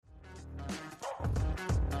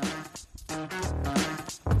Hey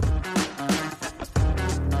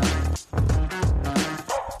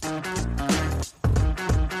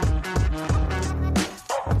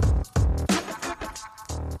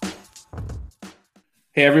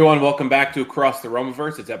everyone, welcome back to Across the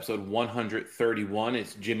Romaverse. It's episode 131.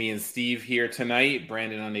 It's Jimmy and Steve here tonight.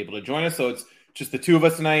 Brandon unable to join us, so it's just the two of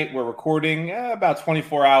us tonight. We're recording about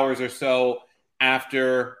 24 hours or so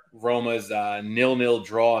after Roma's 0-0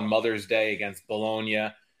 draw on Mother's Day against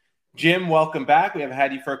Bologna. Jim, welcome back. We haven't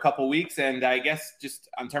had you for a couple weeks, and I guess just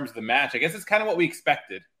in terms of the match, I guess it's kind of what we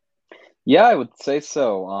expected. Yeah, I would say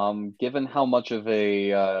so. Given how much of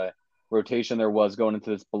a rotation there was going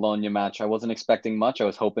into this Bologna match, I wasn't expecting much. I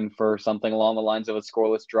was hoping for something along the lines of a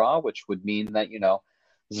scoreless draw, which would mean that,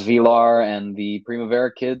 Svilar and the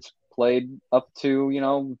Primavera kids played up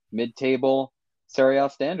to, mid-table Serie A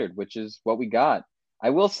standard, which is what we got.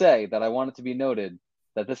 I will say that I want it to be noted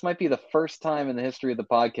that this might be the first time in the history of the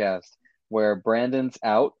podcast where Brandon's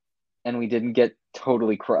out and we didn't get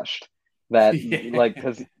totally crushed. That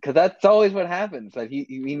because that's always what happens, that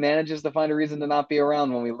he manages to find a reason to not be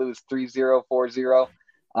around when we lose 3-0,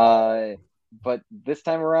 4-0. But this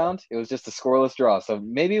time around it was just a scoreless draw, so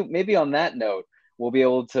maybe on that note we'll be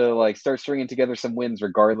able to start stringing together some wins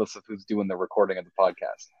regardless of who's doing the recording of the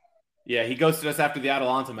podcast. Yeah, he ghosted us after the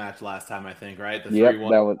Atalanta match last time, I think, right? The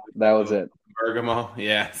 3-1. That was it. Bergamo.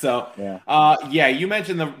 Yeah. So, you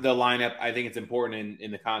mentioned the lineup. I think it's important in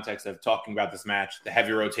the context of talking about this match, the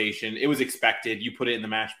heavy rotation. It was expected. You put it in the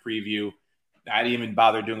match preview. I didn't even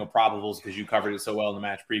bother doing a probables because you covered it so well in the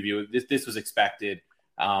match preview. This was expected.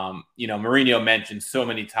 Mourinho mentioned so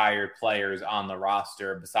many tired players on the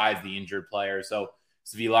roster besides the injured players. So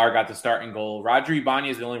Svilar got the starting goal. Roger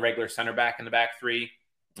Ibanez is the only regular center back in the back three.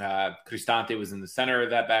 Cristante was in the center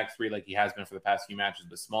of that back three like he has been for the past few matches,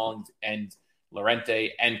 but Smalling and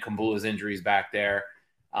Llorente and Kumbula's injuries back there.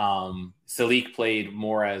 Salik played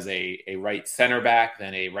more as a right center back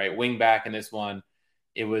than a right wing back in this one.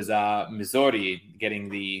 It was Missouri getting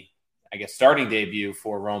the, starting debut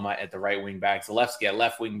for Roma at the right wing back, Zalewski at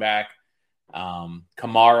left wing back, Kamara,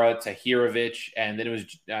 Tahirovic, and then it was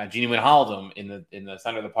Gini Wijnaldum in the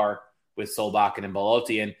center of the park with Solbakken and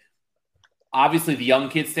Belotti. And obviously, the young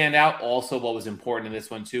kids stand out. Also, what was important in this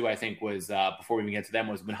one, too, I think was, before we even get to them,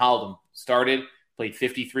 was Wijnaldum started, played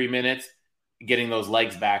 53 minutes, getting those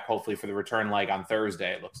legs back, hopefully, for the return leg on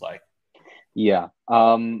Thursday, it looks like. Yeah.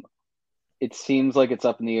 It seems like it's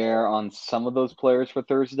up in the air on some of those players for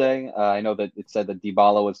Thursday. I know that it said that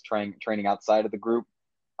Dybala was training outside of the group.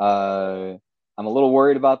 I'm a little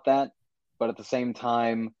worried about that. But at the same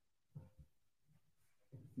time,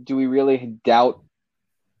 do we really doubt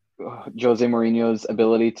Jose Mourinho's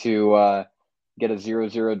ability to get a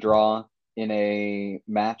 0-0 draw in a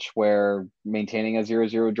match where maintaining a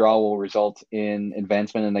 0-0 draw will result in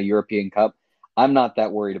advancement in the European Cup? I'm not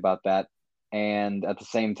that worried about that. And at the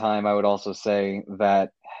same time, I would also say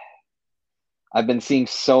that I've been seeing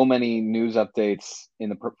so many news updates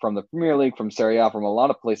from the Premier League, from Serie A, from a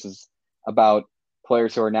lot of places about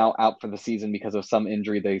players who are now out for the season because of some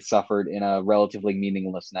injury they suffered in a relatively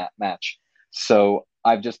meaningless match. So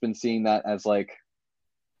I've just been seeing that as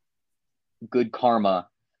good karma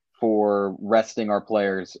for resting our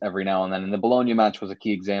players every now and then. And the Bologna match was a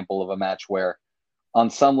key example of a match where on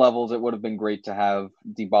some levels it would have been great to have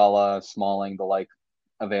Dybala, Smalling, the like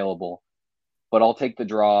available. But I'll take the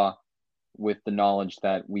draw with the knowledge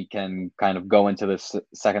that we can kind of go into this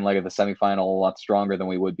second leg of the semifinal a lot stronger than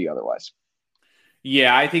we would be otherwise.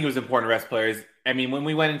 Yeah, I think it was important to rest players. I mean, when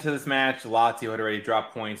we went into this match, Lazio had already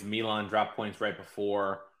dropped points. Milan dropped points right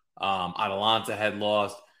before. Atalanta had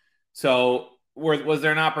lost. So was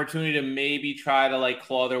there an opportunity to maybe try to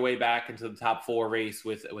claw their way back into the top four race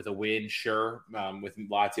with a win? Sure. With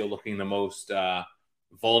Lazio looking the most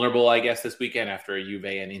vulnerable, I guess, this weekend after Juve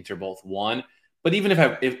and Inter both won. But even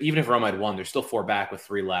if Roma had won, they're still four back with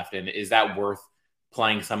three left. And is that worth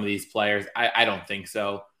playing some of these players? I don't think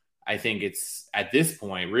so. I think it's, at this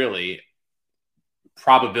point, really,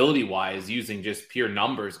 probability-wise, using just pure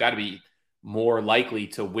numbers, got to be more likely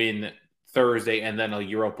to win Thursday and then a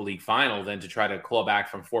Europa League final than to try to claw back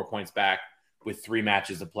from 4 points back with three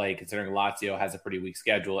matches to play, considering Lazio has a pretty weak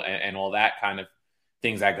schedule and all that kind of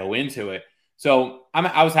things that go into it. So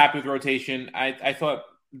I was happy with the rotation. I thought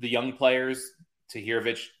the young players,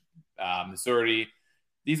 Tahirovic, Missouri,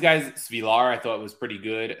 these guys, Svilar, I thought was pretty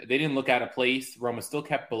good. They didn't look out of place. Roma still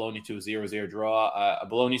kept Bologna to a 0-0 draw. A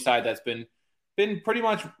Bologna side that's been pretty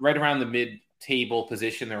much right around the mid-table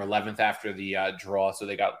position. They're 11th after the draw, so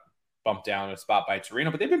they got bumped down a spot by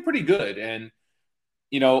Torino. But they've been pretty good. And,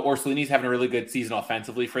 Orsolini's having a really good season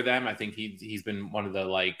offensively for them. I think he's been one of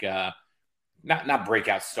the, not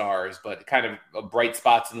breakout stars, but kind of bright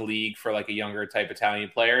spots in the league for like a younger type Italian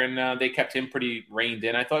player, and they kept him pretty reined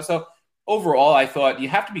in. I thought so. Overall, I thought you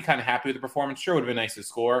have to be kind of happy with the performance. Sure, would have been nice to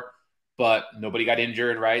score, but nobody got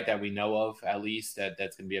injured, right? That we know of, at least. That's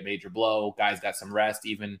going to be a major blow. Guys got some rest.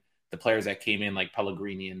 Even the players that came in, like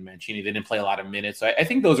Pellegrini and Mancini, they didn't play a lot of minutes. So I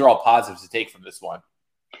think those are all positives to take from this one.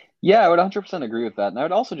 Yeah, I would 100% agree with that. And I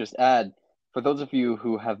would also just add, for those of you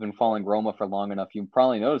who have been following Roma for long enough, you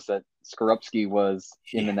probably noticed that Skorupski was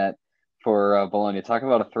in the Yeah. net for Bologna. Talk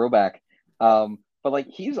about a throwback. But like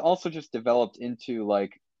he's also just developed into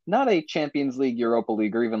like not a Champions League, Europa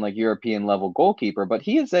League, or even like European level goalkeeper, but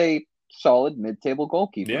he is a solid mid-table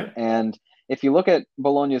goalkeeper. Yeah. And if you look at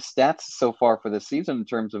Bologna's stats so far for this season in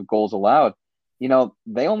terms of goals allowed,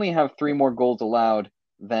 they only have three more goals allowed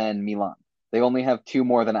than Milan. They only have two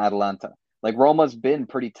more than Atalanta. Like Roma's been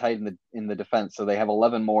pretty tight in the defense, so they have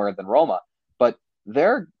 11 more than Roma. But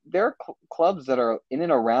they're clubs that are in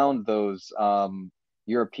and around those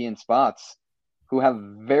European spots who have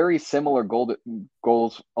very similar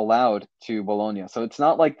goals allowed to Bologna. So it's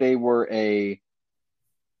not like they were a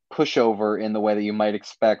pushover in the way that you might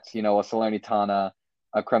expect, a Salernitana,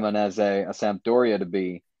 a Cremonese, a Sampdoria to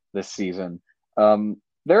be this season.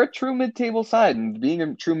 They're a true mid-table side, and being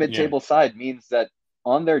a true Yeah. mid-table side means that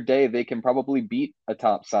on their day they can probably beat a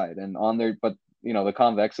top side, and the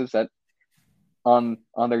convex is that on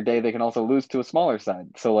their day they can also lose to a smaller side.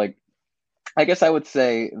 So like, I guess I would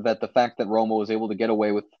say that the fact that Roma was able to get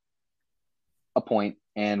away with a point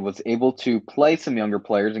and was able to play some younger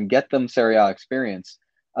players and get them Serie A experience.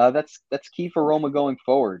 That's key for Roma going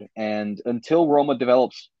forward. And until Roma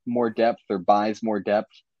develops more depth or buys more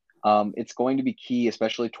depth, it's going to be key,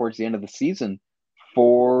 especially towards the end of the season,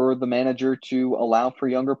 for the manager to allow for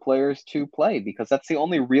younger players to play, because that's the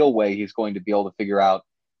only real way he's going to be able to figure out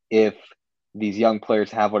if these young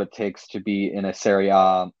players have what it takes to be in a Serie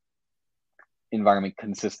A environment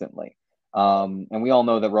consistently. And we all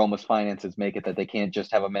know that Roma's finances make it that they can't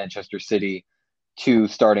just have a Manchester City two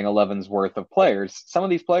starting 11's worth of players. Some of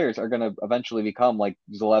these players are going to eventually become like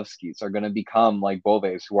Zalewski's, are going to become like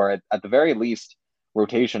Boves, who are at the very least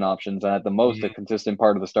rotation options and at the most a Mhm. consistent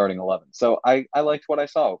part of the starting 11. So I liked what I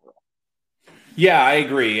saw overall. Yeah, I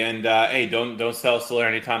agree. And hey, don't sell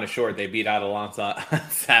Salernitana short. They beat Atalanta on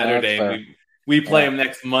That's Saturday, and fair. we play Yeah. them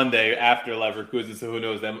next Monday after Leverkusen. So who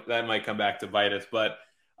knows? That might come back to bite us. But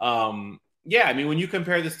yeah, I mean, when you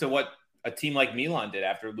compare this to what a team like Milan did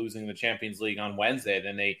after losing the Champions League on Wednesday,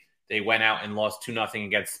 then they went out and lost 2-0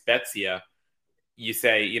 against Spezia. You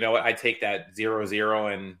say, you know what? I take that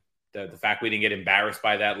 0-0 and the fact we didn't get embarrassed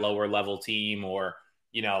by that lower level team, or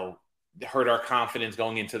you know, hurt our confidence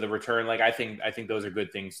going into the return. Like I think those are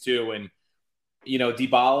good things too. And you know,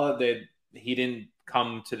 Dybala, that he didn't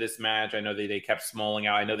come to this match. I know they kept Smalling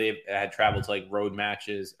out. I know they had traveled to like road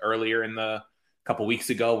matches earlier in the couple weeks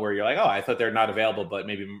ago where you're like, oh, I thought they're not available, but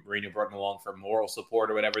maybe Mourinho brought them along for moral support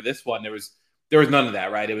or whatever. This one, there was none of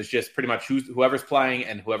that, right? It was just pretty much whoever's playing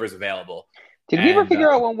and whoever's available. Did we ever And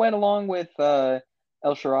figure out what went along with El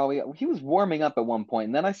Sharawi? He was warming up at one point,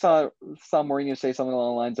 and then I saw Mourinho say something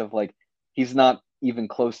along the lines of like he's not even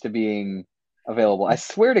close to being available. I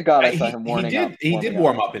swear to God, I saw him he warming up. did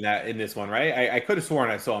warm up in this one, right? I could have sworn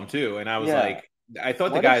I saw him too, and I was Yeah. like, I thought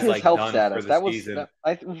the What is guy's his like health done for status? the season.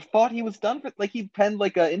 I thought he was done for. Like he penned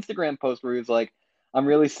like an Instagram post where he was like, "I'm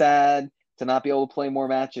really sad to not be able to play more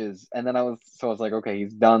matches." And then I was like, okay,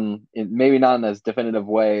 he's done. Maybe not in as definitive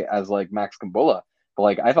way as like Max Kumbulla, but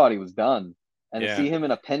like I thought he was done. And to Yeah. see him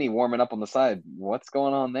in a penny warming up on the side, what's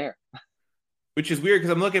going on there? Which is weird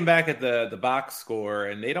because I'm looking back at the box score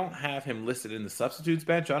and they don't have him listed in the substitutes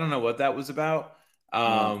bench. I don't know what that was about.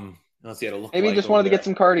 Yeah, Let's see how to look maybe he like just over wanted to there. get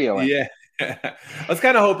some cardio in. Yeah. I was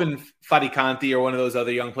kind of hoping Fadikanti or one of those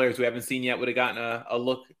other young players we haven't seen yet would have gotten a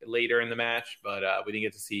look later in the match, but we didn't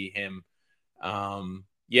get to see him.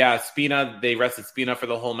 Yeah, Spina, they rested Spina for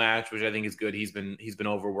the whole match, which I think is good. He's been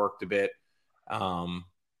overworked a bit. Um,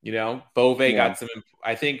 Bove Yeah, got some.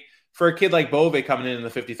 I think for a kid like Bove coming in the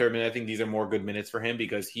 53rd minute, I think these are more good minutes for him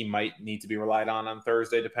because he might need to be relied on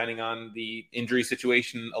Thursday, depending on the injury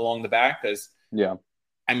situation along the back. Because yeah.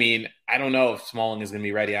 I mean, I don't know if Smalling is going to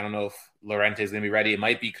be ready. I don't know if Llorente is going to be ready. It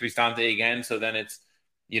might be Cristante again. So then it's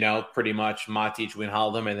pretty much Matic,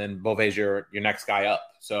 Wijnaldum, and then Bove's your next guy up.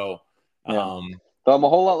 So Yeah. um, So I'm a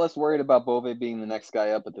whole lot less worried about Bove being the next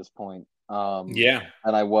guy up at this point yeah,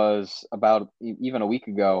 than I was about even a week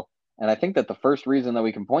ago. And I think that the first reason that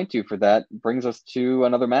we can point to for that brings us to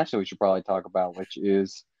another match that we should probably talk about, which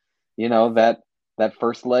is, that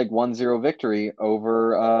first leg 1-0 victory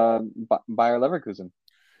over Bayer Leverkusen.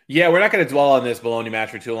 yeah, we're not going to dwell on this Bologna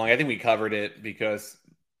match for too long. I think we covered it because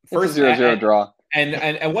It's a First, 0-0 draw.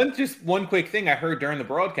 and one quick thing I heard during the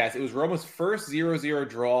broadcast, it was Roma's first 0-0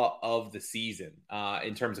 draw of the season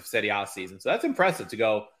in terms of Serie A season. So that's impressive to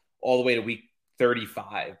go all the way to week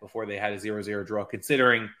 35 before they had a 0-0 draw,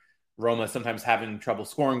 considering Roma sometimes having trouble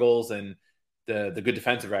scoring goals and the good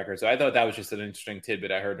defensive record. So I thought that was just an interesting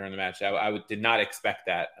tidbit I heard during the match. I did not expect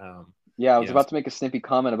that. Yeah, I was about to make a snippy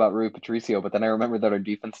comment about Rui Patricio, but then I remember that our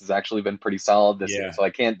defense has actually been pretty solid this year, so I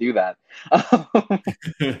can't do that.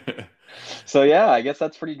 So yeah, I guess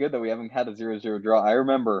that's pretty good that we haven't had a 0-0 draw. I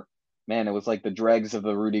remember, man, it was like the dregs of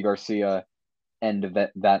the Rudy Garcia end of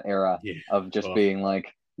that era of just being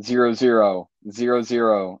like 0-0,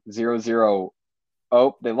 0-0, 0-0.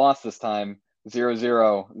 Oh, they lost this time.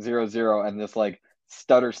 0-0, 0-0, and this like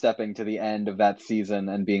stutter stepping to the end of that season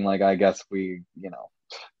and being like, I guess we,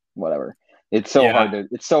 whatever. It's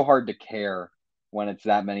so hard to care when it's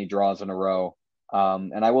that many draws in a row.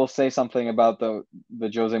 And I will say something about the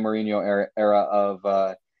Jose Mourinho era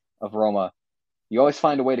of Roma. You always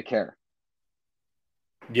find a way to care.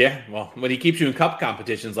 Yeah, well, when he keeps you in cup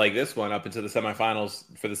competitions like this one up into the semifinals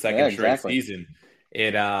for the second straight season,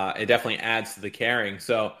 it definitely adds to the caring.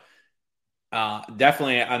 So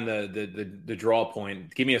definitely on the draw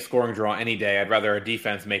point, give me a scoring draw any day. I'd rather a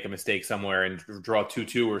defense make a mistake somewhere and draw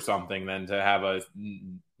 2-2 or something than to have a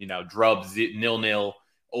drub 0-0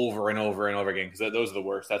 over and over and over again, because those are the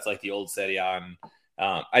worst. That's like the old Serie A. And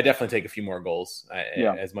I definitely take a few more goals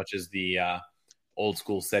as much as the old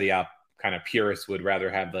school Serie A kind of purists would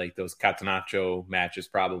rather have like those Catenaccio matches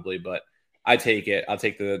probably, but I take it. I'll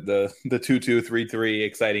take the 2-2, 3-3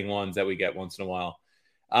 exciting ones that we get once in a while.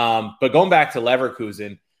 But going back to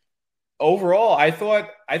Leverkusen, overall, I thought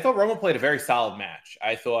Roma played a very solid match.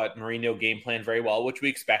 I thought Mourinho game planned very well, which we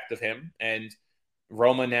expect of him. And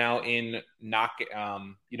Roma now in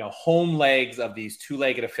home legs of these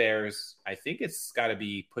two-legged affairs. I think it's got to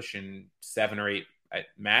be pushing 7 or 8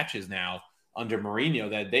 matches now under Mourinho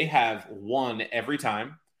that they have won every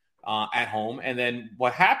time at home. And then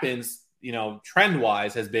what happens,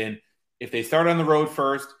 trend-wise has been if they start on the road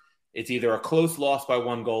first, it's either a close loss by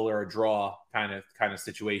 1 goal or a draw kind of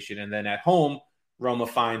situation. And then at home, Roma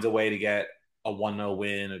finds a way to get a 1-0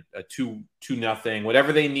 win, a 2-0,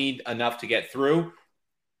 whatever they need enough to get through,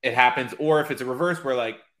 it happens. Or if it's a reverse where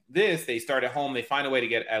like this, they start at home, they find a way to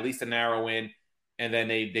get at least a narrow win, and then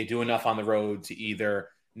they do enough on the road to either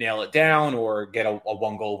nail it down or get a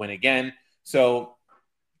 1-goal win again. So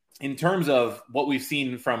in terms of what we've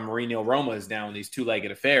seen from Mourinho Roma's now in these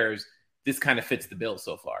two-legged affairs, this kind of fits the bill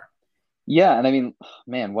so far. Yeah, and I mean,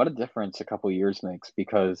 man, what a difference a couple of years makes,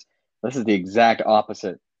 because this is the exact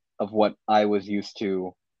opposite of what I was used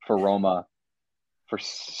to for Roma for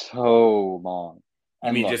so long.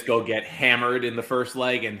 You mean just go get hammered in the first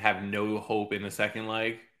leg and have no hope in the second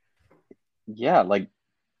leg? Yeah,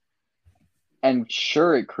 and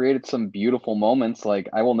sure, it created some beautiful moments. Like,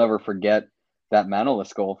 I will never forget that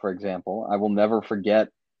Manolas goal, for example. I will never forget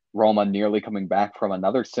Roma nearly coming back from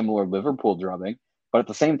another similar Liverpool drubbing. But at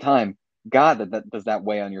the same time, God, that does that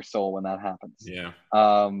weigh on your soul when that happens. Yeah.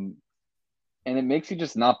 And it makes you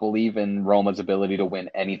just not believe in Roma's ability to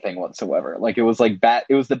win anything whatsoever. Like, it was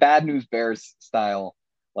the bad news bears style,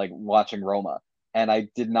 like watching Roma. And I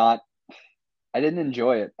didn't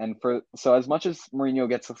enjoy it. And so as much as Mourinho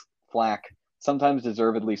gets flack, sometimes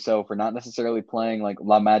deservedly so, for not necessarily playing like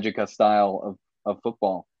La Magica style of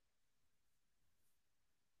football,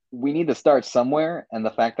 we need to start somewhere. And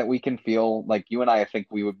the fact that we can feel like you and I think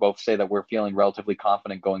we would both say that we're feeling relatively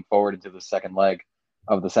confident going forward into the second leg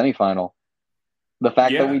of the semifinal. The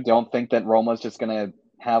fact that we don't think that Roma's just going to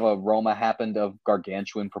have a Roma happened of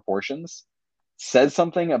gargantuan proportions says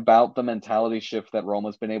something about the mentality shift that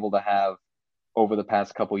Roma's been able to have over the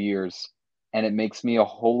past couple years. And it makes me a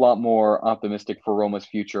whole lot more optimistic for Roma's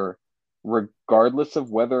future, regardless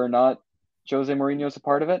of whether or not Jose Mourinho is a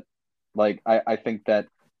part of it. Like, I think that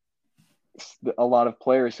a lot of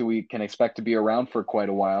players who we can expect to be around for quite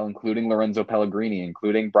a while, including Lorenzo Pellegrini,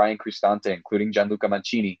 including Brian Cristante, including Gianluca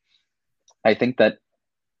Mancini, I think that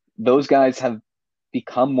those guys have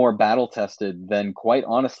become more battle-tested than, quite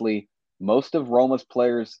honestly, most of Roma's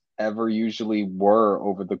players ever usually were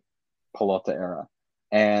over the Pallotta era.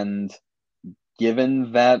 And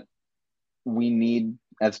given that we need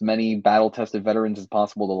as many battle-tested veterans as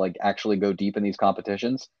possible to like actually go deep in these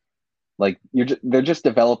competitions, like they're just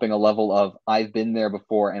developing a level of I've been there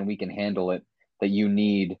before and we can handle it that you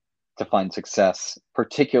need to find success,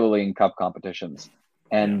 particularly in cup competitions.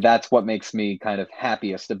 And that's what makes me kind of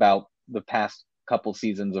happiest about the past couple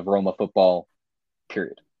seasons of Roma football,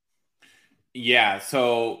 period. Yeah.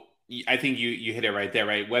 So I think you hit it right there,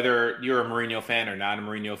 right? Whether you're a Mourinho fan or not a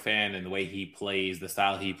Mourinho fan, and the way he plays, the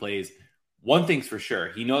style he plays, one thing's for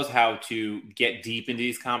sure: he knows how to get deep into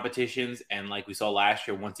these competitions, and like we saw last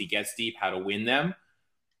year, once he gets deep, how to win them.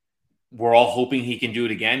 We're all hoping he can do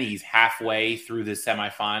it again. He's halfway through the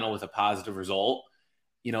semifinal with a positive result.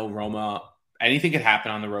 Roma, anything could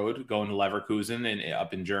happen on the road, going to Leverkusen and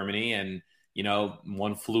up in Germany, and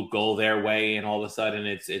one fluke goal their way, and all of a sudden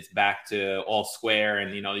it's back to all square,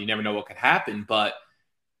 and you never know what could happen. But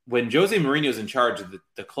when Jose Mourinho's in charge of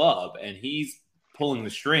the club and he's pulling the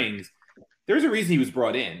strings, there's a reason he was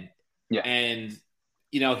brought in. Yeah. And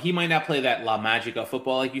he might not play that La Magica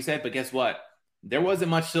football like you said, but guess what? There wasn't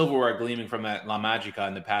much silverware gleaming from that La Magica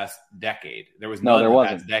in the past decade. There was none in the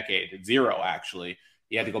past decade. Zero, actually.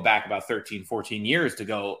 You had to go back about 13, 14 years to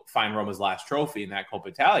go find Roma's last trophy in that Coppa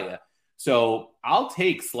Italia. So I'll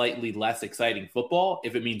take slightly less exciting football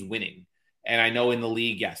if it means winning. And I know in the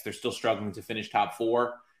league, yes, they're still struggling to finish top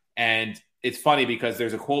four. And it's funny because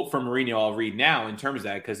there's a quote from Mourinho I'll read now in terms of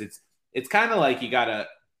that, because it's kind of like you gotta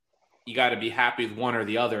be happy with one or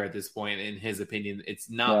the other at this point. In his opinion, it's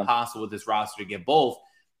not possible with this roster to get both.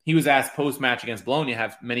 He was asked post-match against Bologna,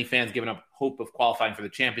 have many fans given up hope of qualifying for the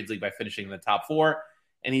Champions League by finishing in the top four?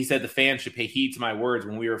 And he said the fans should pay heed to my words.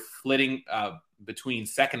 When we were flitting between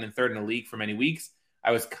second and third in the league for many weeks,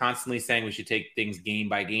 I was constantly saying we should take things game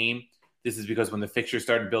by game. This is because when the fixtures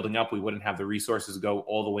started building up, we wouldn't have the resources to go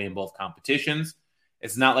all the way in both competitions.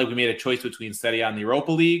 It's not like we made a choice between Serie A and the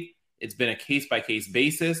Europa League. It's been a case-by-case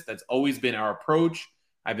basis. That's always been our approach.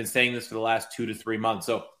 I've been saying this for the last 2 to 3 months.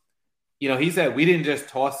 So, he said we didn't just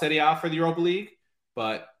toss Serie A for the Europa League,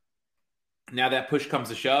 but now that push comes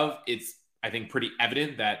to shove, it's, I think, pretty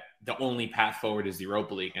evident that the only path forward is the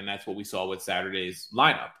Europa League, and that's what we saw with Saturday's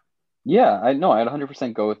lineup. Yeah, I know. I'd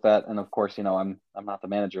 100% go with that, and of course, I'm not the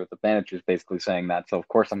manager. The manager is basically saying that, so of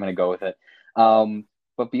course I'm going to go with it.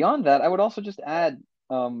 But beyond that, I would also just add,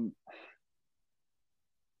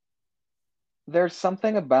 there's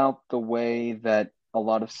something about the way that a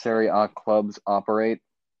lot of Serie A clubs operate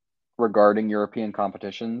regarding European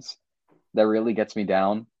competitions that really gets me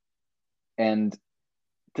down. And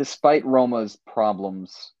despite Roma's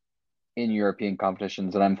problems in European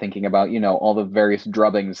competitions, and I'm thinking about, all the various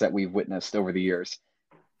drubbings that we've witnessed over the years,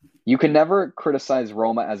 you can never criticize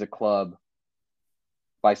Roma as a club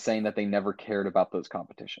by saying that they never cared about those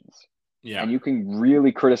competitions. Yeah. And you can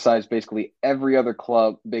really criticize basically every other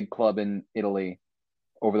big club in Italy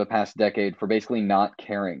over the past decade for basically not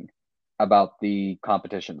caring about the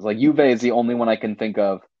competitions. Like Juve is the only one I can think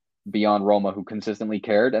of beyond Roma who consistently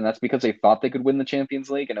cared, and that's because they thought they could win the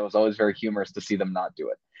Champions League, and it was always very humorous to see them not do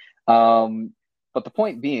it. But the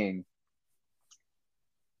point being,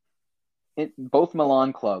 both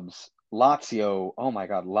Milan clubs, Lazio, oh my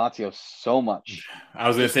God, Lazio so much. I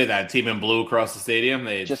was going to say that team in blue across the stadium,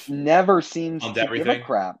 they just never seems to give a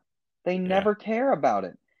crap. They never care about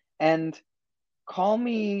it. And call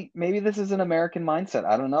me, maybe this is an American mindset,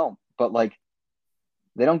 I don't know, but like,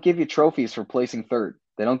 they don't give you trophies for placing third.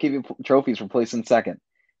 They don't give you trophies for placing second.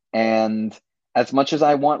 And as much as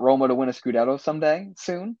I want Roma to win a Scudetto someday,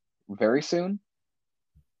 soon, very soon,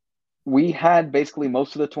 we had basically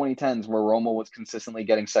most of the 2010s where Roma was consistently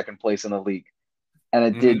getting second place in the league. And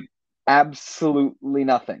it did absolutely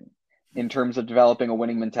nothing in terms of developing a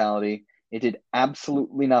winning mentality. It did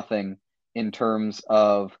absolutely nothing in terms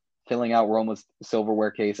of filling out Roma's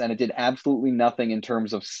silverware case. And it did absolutely nothing in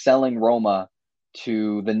terms of selling Roma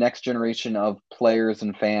to the next generation of players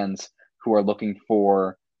and fans who are looking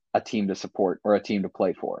for a team to support or a team to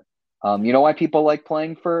play for. You know why people like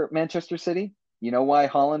playing for Manchester City? You know why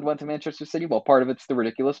Holland went to Manchester City? Well, part of it's the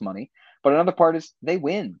ridiculous money, but another part is they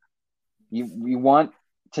win. You want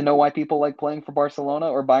to know why people like playing for Barcelona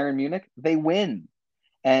or Bayern Munich? They win.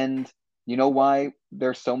 And you know why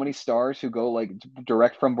there's so many stars who go like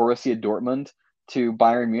direct from Borussia Dortmund to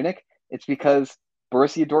Bayern Munich? It's because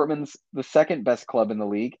Borussia Dortmund's the second best club in the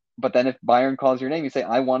league. But then if Bayern calls your name, you say,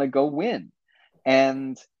 I want to go win.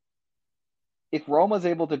 And if Roma's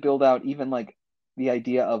able to build out even like the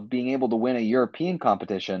idea of being able to win a European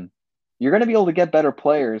competition, you're going to be able to get better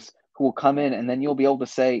players who will come in, and then you'll be able to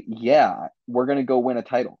say, yeah, we're going to go win a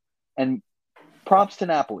title. And props to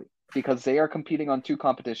Napoli, because they are competing on two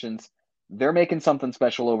competitions. They're making something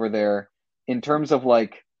special over there in terms of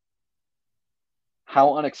like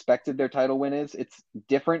how unexpected their title win is. It's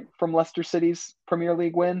different from Leicester City's Premier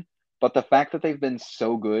League win, but the fact that they've been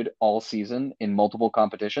so good all season in multiple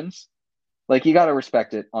competitions, like, you got to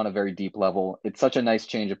respect it on a very deep level. It's such a nice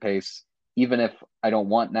change of pace. Even if I don't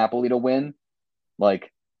want Napoli to win,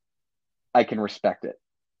 like, I can respect it.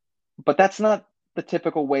 But that's not the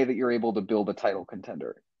typical way that you're able to build a title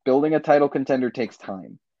contender. building a title contender takes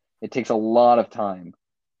time. It takes a lot of time.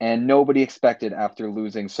 And nobody expected, after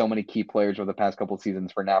losing so many key players over the past couple of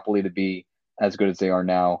seasons, for Napoli to be as good as they are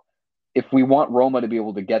now. If we want Roma to be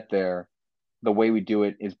able to get there, the way we do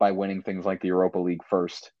it is by winning things like the Europa League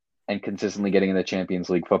first and consistently getting in the Champions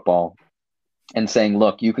League football and saying,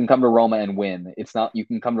 look, you can come to Roma and win. It's not you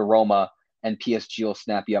can come to Roma and PSG will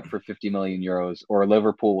snap you up for 50 million euros, or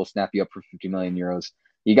Liverpool will snap you up for 50 million euros.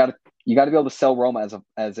 You got to be able to sell Roma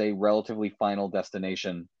as a relatively final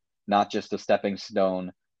destination, not just a stepping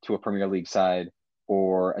stone to a Premier League side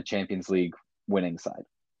or a Champions League winning side.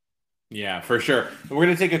 Yeah, for sure. We're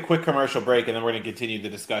going to take a quick commercial break, and then we're going to continue the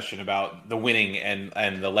discussion about the winning and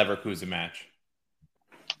the Leverkusen match.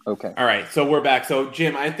 Okay. All right, so we're back. So,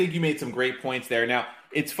 Jim, I think you made some great points there. Now,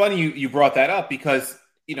 it's funny you brought that up because,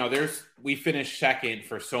 we finished second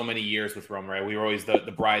for so many years with Roma, right? We were always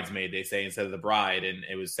the bridesmaid, they say, instead of the bride, and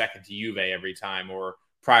it was second to Juve every time, or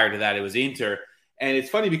prior to that, it was Inter. And it's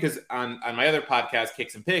funny because on my other podcast,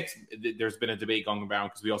 Kicks and Picks, there's been a debate going around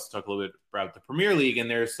because we also talk a little bit about the Premier League, and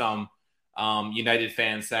there's some United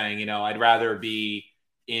fans saying, I'd rather be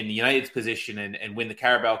in United's position and win the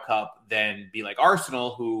Carabao Cup than be like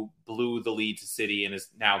Arsenal, who blew the lead to City and is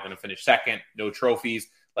now going to finish second, no trophies.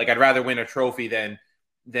 Like, I'd rather win a trophy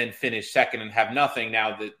than finish second and have nothing.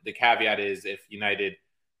 Now, the caveat is if United,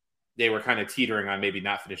 they were kind of teetering on maybe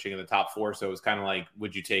not finishing in the top four. So it was kind of like,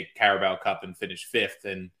 would you take Carabao Cup and finish fifth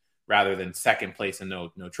and rather than second place and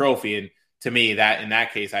no trophy? And to me, that in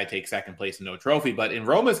that case, I take second place and no trophy. But in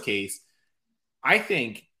Roma's case, I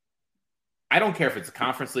think I don't care if it's the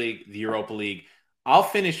Conference League, the Europa League. I'll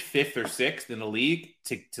finish fifth or sixth in the league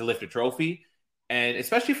to lift a trophy. And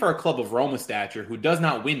especially for a club of Roma stature who does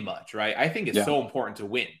not win much, right? I think it's so important to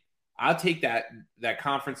win. I'll take that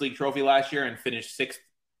Conference League trophy last year and finish sixth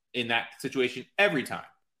in that situation every time.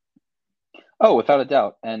 Oh, without a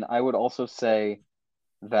doubt. And I would also say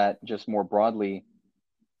that just more broadly,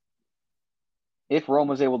 if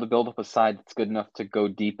Roma is able to build up a side that's good enough to go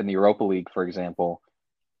deep in the Europa League, for example,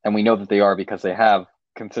 and we know that they are because they have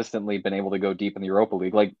consistently been able to go deep in the Europa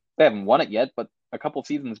League. Like, they haven't won it yet, but a couple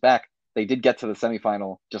seasons back, they did get to the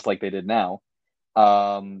semifinal just like they did now.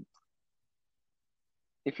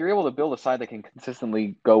 If you're able to build a side that can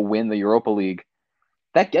consistently go win the Europa League,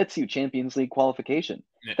 that gets you Champions League qualification.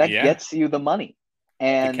 That gets you the money.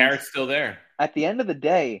 And the carrot's still there. At the end of the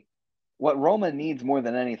day, what Roma needs more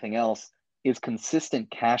than anything else is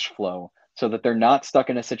consistent cash flow so that they're not stuck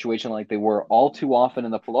in a situation like they were all too often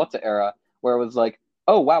in the Pelota era, where it was like,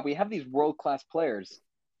 oh, wow, we have these world-class players.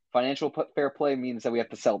 Financial fair play means that we have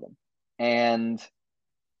to sell them. And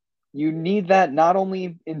you need that not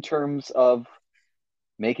only in terms of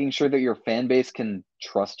making sure that your fan base can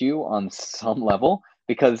trust you on some level,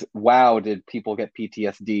 because wow, did people get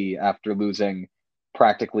PTSD after losing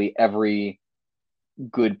practically every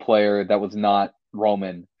good player that was not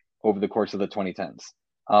Roman over the course of the 2010s.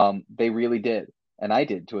 They really did. And I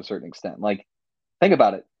did to a certain extent. Like, think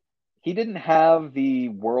about it. He didn't have the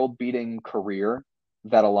world-beating career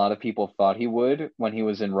that a lot of people thought he would when he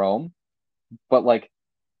was in Rome. But like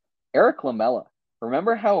Eric Lamela,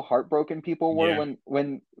 remember how heartbroken people were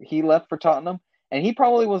when he left for Tottenham? And he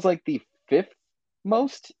probably was like the fifth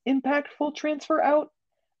most impactful transfer out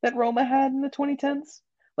that Roma had in the 2010s.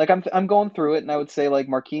 Like, I'm going through it, and I would say like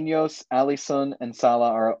Marquinhos, Alisson, and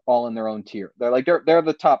Salah are all in their own tier. They're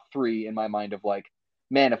the top three in my mind of like,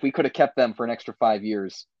 man, if we could have kept them for an extra 5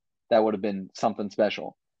 years, that would have been something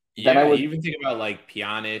special. Yeah, then I would even think about like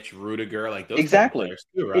Pjanic, Rudiger, like those players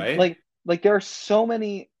too, right? Like there are so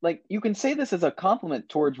many, like, you can say this as a compliment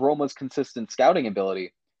towards Roma's consistent scouting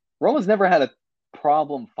ability. Roma's never had a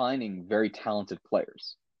problem finding very talented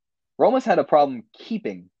players. Roma's had a problem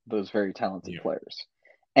keeping those very talented players.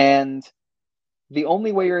 And the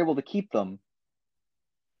only way you're able to keep them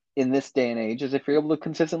in this day and age is if you're able to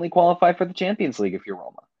consistently qualify for the Champions League if you're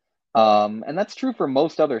Roma. And that's true for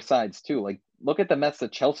most other sides too. Like, look at the mess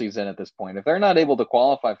that Chelsea's in at this point. If they're not able to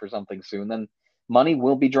qualify for something soon, then money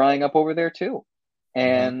will be drying up over there too.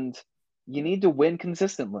 And you need to win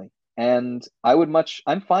consistently. And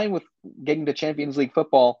I'm fine with getting to Champions League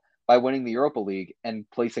football by winning the Europa League and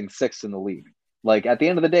placing sixth in the league. Like, at the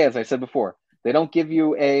end of the day, as I said before, they don't give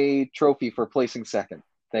you a trophy for placing second.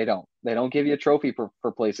 They don't give you a trophy for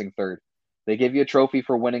placing third. They give you a trophy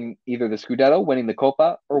for winning either the Scudetto, winning the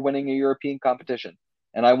Copa, or winning a European competition.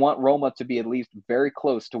 And I want Roma to be at least very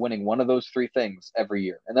close to winning one of those three things every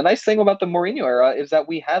year. And the nice thing about the Mourinho era is that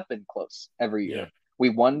we have been close every year. Yeah. We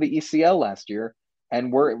won the ECL last year,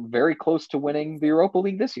 and we're very close to winning the Europa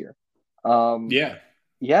League this year.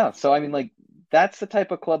 Yeah. So, I mean, like, that's the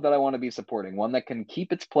type of club that I want to be supporting. One that can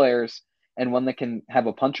keep its players, and one that can have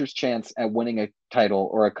a puncher's chance at winning a title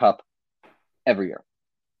or a cup every year.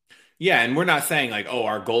 Yeah, and we're not saying like, oh,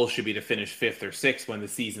 our goal should be to finish fifth or sixth when the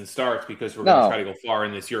season starts because we're going to try No. to go far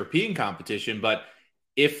in this European competition. But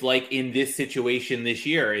if, like, in this situation this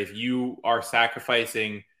year, if you are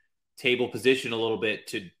sacrificing table position a little bit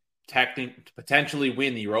to potentially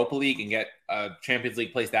win the Europa League and get a Champions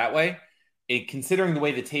League place that way, considering the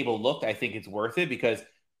way the table looked, I think it's worth it because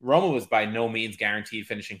Roma was by no means guaranteed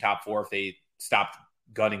finishing top four if they stopped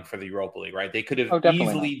gunning for the Europa League, right? They could have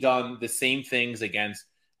easily done the same things against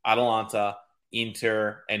Atalanta,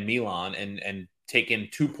 Inter, and Milan and taken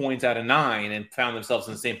 2 points out of 9 and found themselves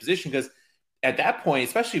in the same position because at that point,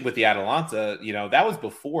 especially with the Atalanta, that was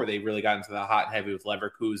before they really got into the hot and heavy with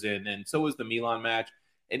Leverkusen, and so was the Milan match,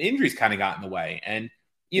 and injuries kind of got in the way. And,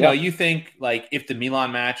 you think, like, if the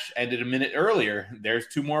Milan match ended a minute earlier, there's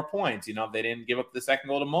 2 more points. If they didn't give up the second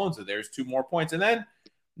goal to Monza, there's 2 more points. And then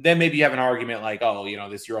maybe you have an argument like, oh,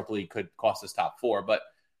 this Europa League could cost us top 4. But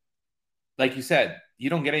like you said, you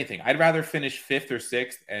don't get anything. I'd rather finish 5th or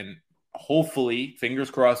 6th and hopefully, fingers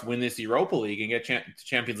crossed, win this Europa League and get to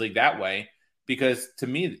Champions League that way. Because to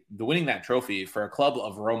me, the winning that trophy for a club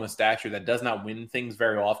of Roma stature that does not win things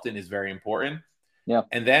very often is very important. Yeah.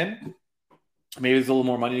 And then maybe there's a little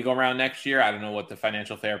more money to go around next year. I don't know what the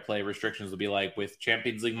financial fair play restrictions will be like with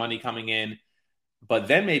Champions League money coming in. But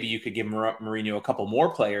then maybe you could give Mourinho a couple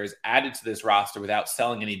more players added to this roster without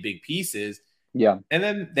selling any big pieces. Yeah.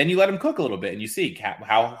 And then you let him cook a little bit and you see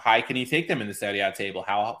how high can he take them in the Serie A table?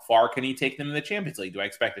 How far can he take them in the Champions League? Do I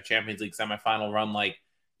expect a Champions League semifinal run like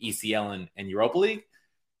ECL and Europa League?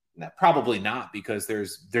 Probably not, because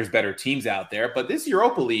there's better teams out there. But this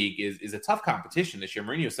Europa League is a tough competition this year.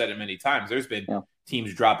 Mourinho said it many times. There's been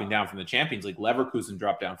teams dropping down from the Champions League. Leverkusen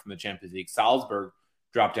dropped down from the Champions League. Salzburg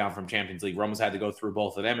dropped down from Champions League. Roma's had to go through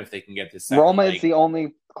both of them if they can get this second Roma leg. is the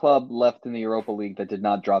only club left in the Europa League that did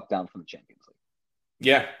not drop down from the Champions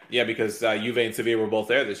League. Yeah, because Juve and Sevilla were both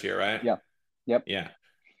there this year, right? Yeah. Yep. Yeah.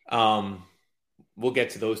 We'll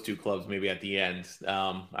get to those 2 clubs maybe at the end.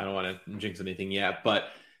 I don't want to jinx anything yet, but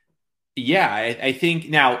yeah, I think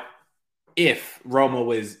now if Roma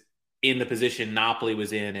was in the position Napoli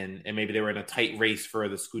was in and maybe they were in a tight race for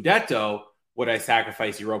the Scudetto, would I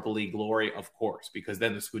sacrifice Europa League glory? Of course, because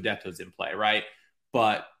then the Scudetto's in play, right?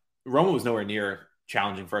 But Roma was nowhere near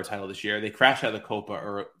challenging for a title this year. They crashed out of the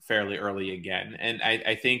Copa fairly early again. And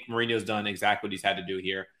I think Mourinho's done exactly what he's had to do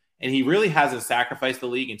here. And he really hasn't sacrificed the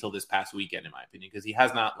league until this past weekend, in my opinion, because he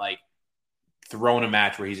has not thrown a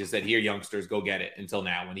match where he's just said, here, youngsters, go get it until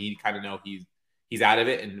now, when he kind of know he's out of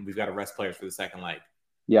it and we've got to rest players for the second leg.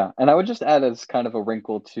 Yeah. And I would just add as kind of a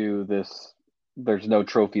wrinkle to this, there's no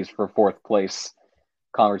trophies for 4th place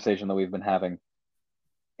conversation that we've been having.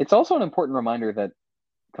 It's also an important reminder that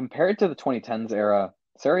compared to the 2010s era,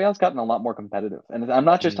 Serie A's gotten a lot more competitive. And I'm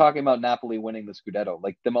not just talking about Napoli winning the Scudetto.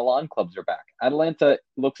 Like, the Milan clubs are back. Atalanta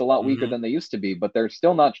looks a lot weaker than they used to be, but they're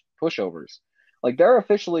still not pushovers. Like, there are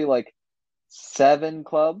officially 7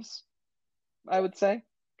 clubs, I would say,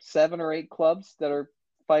 7 or 8 clubs that are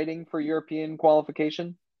fighting for European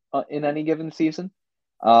qualification in any given season.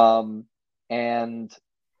 And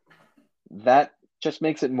that just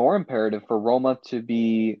makes it more imperative for Roma to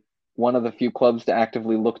be one of the few clubs to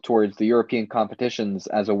actively look towards the European competitions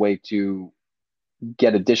as a way to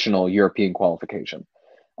get additional European qualification.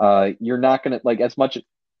 You're not going to, as much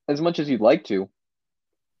as you'd like to,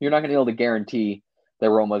 you're not going to be able to guarantee that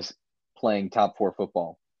Roma's playing top 4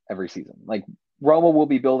 football every season. Roma will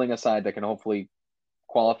be building a side that can hopefully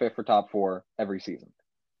qualify for top 4 every season.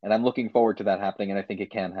 And I'm looking forward to that happening, and I think it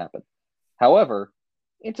can happen. However,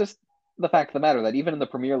 it's just the fact of the matter that even in the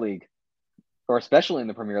Premier League, or especially in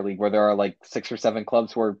the Premier League, where there are 6 or 7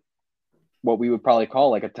 clubs who are what we would probably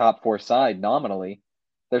call a top 4 side nominally,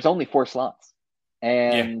 there's only 4 slots.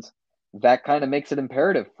 And that kind of makes it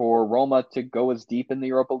imperative for Roma to go as deep in the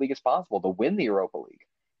Europa League as possible, to win the Europa League.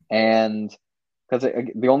 And because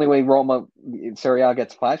the only way Serie A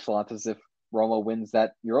gets 5 slots is if Roma wins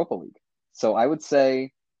that Europa League. So I would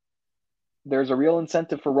say there's a real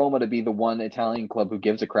incentive for Roma to be the one Italian club who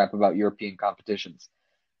gives a crap about European competitions,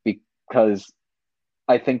 because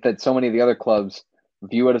I think that so many of the other clubs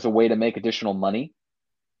view it as a way to make additional money,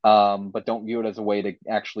 but don't view it as a way to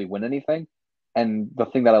actually win anything. And the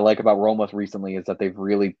thing that I like about Roma recently is that they've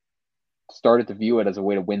really started to view it as a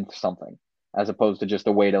way to win something, as opposed to just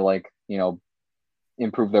a way to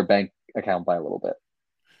improve their bank account by a little bit.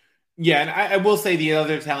 Yeah, and I will say the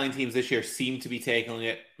other Italian teams this year seem to be taking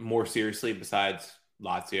it more seriously besides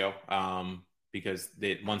Lazio, because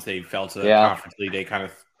once they fell to the Conference League, they kind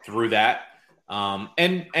of threw that.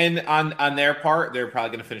 And on their part, they're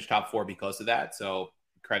probably going to finish top 4 because of that. So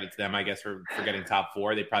credit to them, I guess, for getting top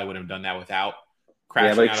 4. They probably wouldn't have done that without Yeah,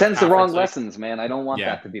 crashing but it out of sends the wrong conference. lessons, man. I don't want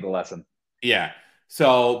Yeah. that to be the lesson. Yeah.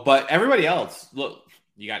 So, but everybody else, look,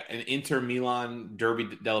 you got an Inter Milan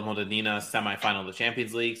Derby della Madonnina semifinal of the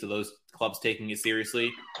Champions League. So those clubs taking it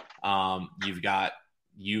seriously. You've got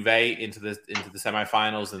Juve into the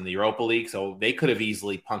semifinals in the Europa League. So they could have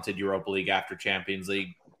easily punted Europa League after Champions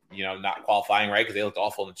League, not qualifying, right? Because they looked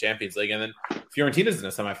awful in the Champions League. And then Fiorentina's in a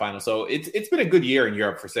semifinal. So it's been a good year in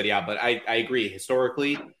Europe for Serie A. But I agree,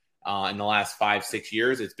 historically, in the last 5-6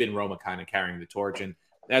 years, it's been Roma kind of carrying the torch. And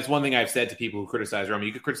that's one thing I've said to people who criticize Roma.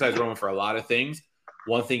 You could criticize Roma for a lot of things.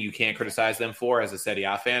 One thing you can't criticize them for as a Serie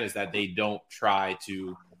A fan is that they don't try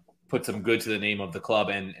to put some good to the name of the club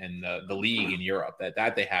and the league in Europe.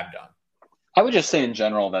 That they have done. I would just say in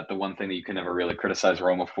general that the one thing that you can never really criticize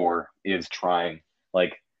Roma for is trying.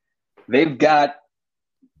 Like,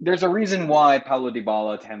 there's a reason why Paulo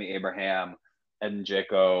Dybala, Tammy Abraham, Edin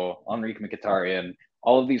Dzeko, Enrique Mkhitaryan,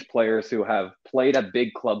 all of these players who have played at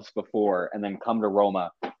big clubs before and then come to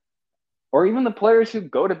Roma, or even the players who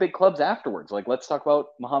go to big clubs afterwards. Like, let's talk about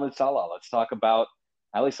Mohamed Salah. Let's talk about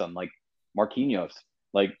Alisson, like Marquinhos.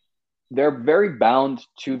 Like, they're very bound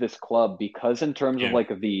to this club because in terms of like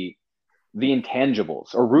the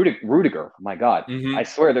intangibles, or Rudiger, my God, I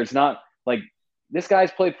swear there's not, like, this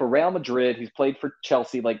guy's played for Real Madrid. He's played for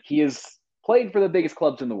Chelsea. Like, he has played for the biggest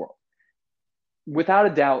clubs in the world. Without a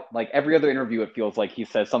doubt, like every other interview, it feels like he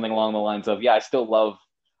says something along the lines of, yeah, I still love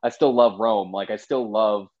Rome. Like, I still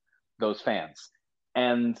love those fans.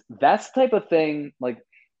 And that's the type of thing, like,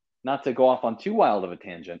 not to go off on too wild of a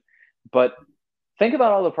tangent, but think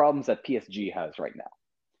about all the problems that PSG has right now.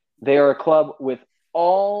 They are a club with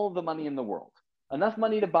all the money in the world, enough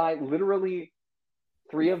money to buy literally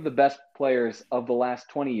 3 of the best players of the last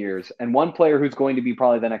 20 years, and 1 player who's going to be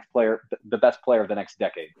probably the best player of the next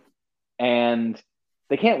decade. And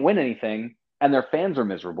they can't win anything, and their fans are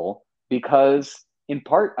miserable because, in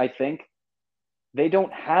part, I think, they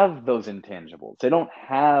don't have those intangibles. They don't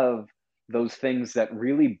have those things that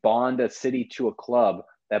really bond a city to a club,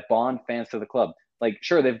 that bond fans to the club. Like,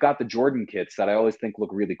 sure, they've got the Jordan kits that I always think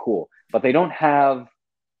look really cool, but they don't have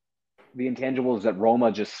the intangibles that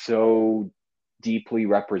Roma just so deeply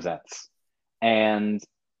represents. And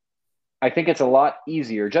I think it's a lot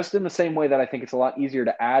easier, just in the same way that I think it's a lot easier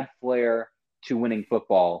to add flair to winning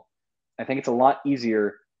football. I think it's a lot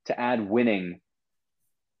easier to add winning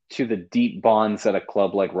to the deep bonds that a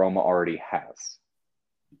club like Roma already has.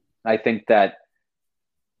 I think that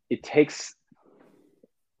it'll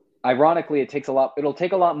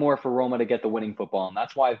take a lot more for Roma to get the winning football, and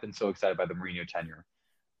that's why I've been so excited by the Mourinho tenure.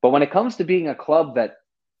 But when it comes to being a club that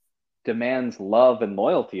demands love and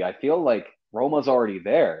loyalty, I feel like Roma's already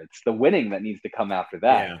there. It's the winning that needs to come after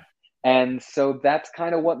that. Yeah. And so that's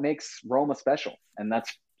kind of what makes Roma special. And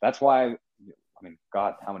that's why, I mean,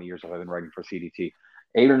 God, how many years have I been writing for CDT?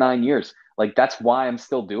 8 or 9 years. Like, that's why I'm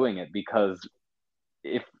still doing it, because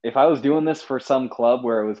if I was doing this for some club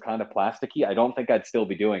where it was kind of plasticky, I don't think I'd still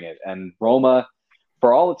be doing it. And Roma,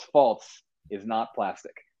 for all its faults, is not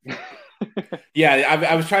plastic. Yeah,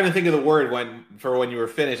 I was trying to think of the word when you were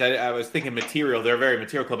finished. I was thinking material. They're a very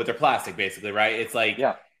material club, but they're plastic, basically, right? It's like,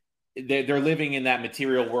 yeah, they're living in that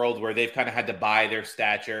material world where they've kind of had to buy their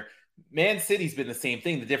stature. Man City's been the same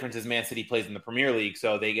thing. The difference is Man City plays in the Premier League,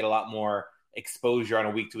 so they get a lot more exposure on a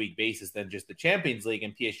week-to-week basis than just the Champions League,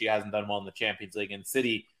 and PSG hasn't done well in the Champions League. And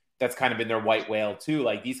City, that's kind of been their white whale too.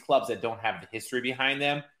 Like, these clubs that don't have the history behind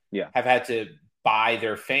them have had to buy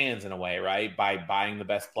their fans in a way, right? By buying the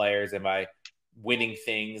best players and by winning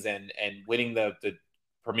things and winning the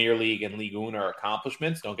Premier League and Ligue 1 are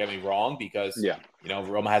accomplishments. Don't get me wrong, because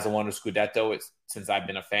Roma hasn't won a Scudetto since I've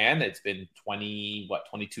been a fan. It's been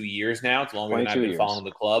 22 years now. It's longer than I've been following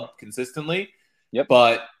the club consistently. Yep.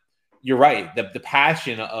 But you're right. The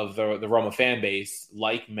passion of the Roma fan base,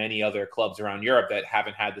 like many other clubs around Europe that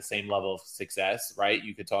haven't had the same level of success, right?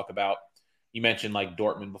 You could talk about, you mentioned like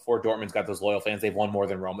Dortmund. Before Dortmund's got those loyal fans, they've won more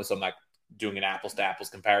than Roma, so I'm not doing an apples to apples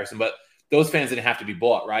comparison. But those fans didn't have to be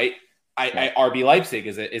bought, right? RB Leipzig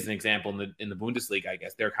is an example in the Bundesliga, I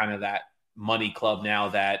guess. They're kind of that money club now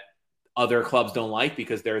that other clubs don't like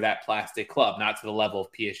because they're that plastic club, not to the level of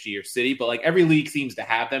PSG or City, but like every league seems to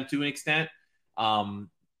have them to an extent.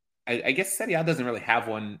 I guess Serie A doesn't really have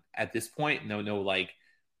one at this point. No, like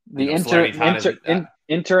the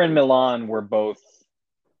Inter and Milan were both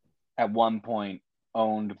at one point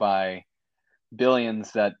owned by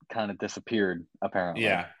billions that kind of disappeared, apparently.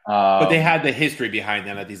 Yeah, but they had the history behind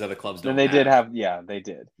them that these other clubs don't. They did.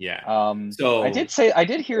 Yeah. So I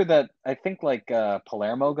did hear that I think like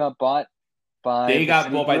Palermo got bought by They the got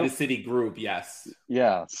City bought by the Group. City Group, yes.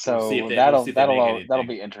 Yeah, so We'll see if they make that'll anything.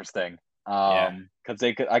 be interesting. Yeah. Because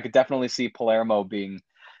I could definitely see Palermo being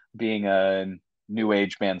a new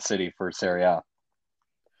age Man City for Serie A.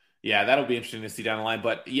 Yeah, that'll be interesting to see down the line.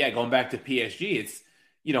 But yeah, going back to PSG, it's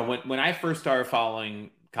when I first started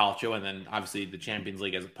following Calcio, and then obviously the Champions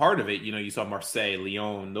League as a part of it, you saw Marseille,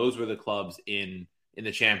 Lyon, those were the clubs in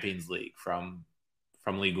the Champions League from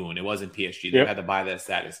Ligue 1. It wasn't PSG. They Yep. had to buy that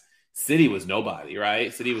status. City was nobody,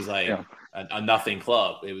 right? City was like Yeah. a nothing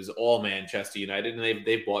club. It was all Manchester United, and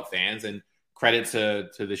they've bought fans, and credit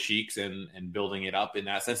to the Sheiks and building it up in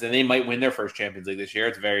that sense. And they might win their first Champions League this year.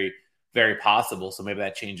 It's very, very possible. So maybe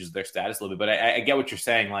that changes their status a little bit. But I get what you're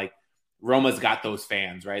saying. Like Roma's got those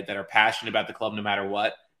fans, right, that are passionate about the club no matter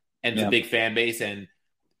what, and it's a big fan base. And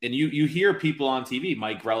you hear people on TV.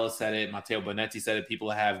 Mike Grella said it. Matteo Bonetti said it. People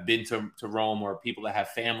that have been to Rome, or people that have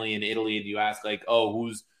family in Italy, and you ask like, oh,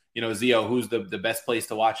 who's Zio, who's the best place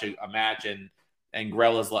to watch a match? And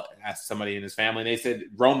Grella's asked somebody in his family, and they said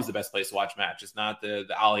Rome's the best place to watch a match. It's not the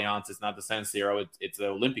Allianz, it's not the San Siro, it's the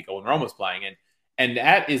Olimpico when Roma's playing. And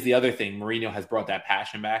that is the other thing. Mourinho has brought that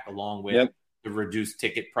passion back, along with the reduced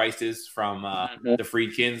ticket prices from the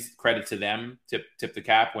Friedkins. Credit to them. Tip the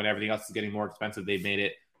cap. When everything else is getting more expensive, they've made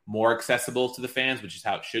it more accessible to the fans, which is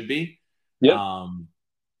how it should be. Yep.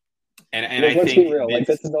 And I let's think be real. Like,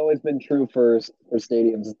 this has always been true for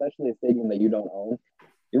stadiums, especially a stadium that you don't own.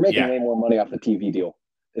 You're making way more money off the TV deal.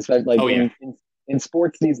 Especially like in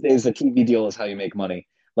sports these days, the TV deal is how you make money.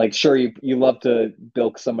 Like, sure, you love to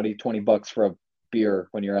bilk somebody $20 for a beer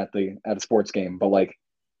when you're at a sports game, but like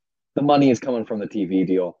the money is coming from the TV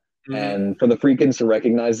deal. Mm-hmm. And for the Freakins to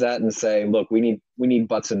recognize that and say, look, we need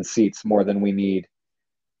butts and seats more than we need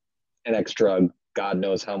an extra God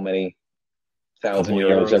knows how many thousand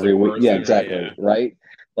euros every week. Yeah, exactly. Right.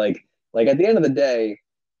 Like at the end of the day,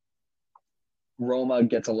 Roma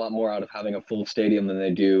gets a lot more out of having a full stadium than they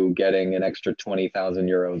do getting an extra 20,000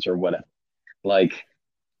 euros or whatever. Like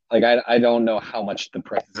I don't know how much the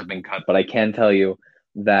prices have been cut, but I can tell you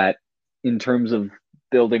that in terms of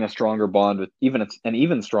building a stronger bond with an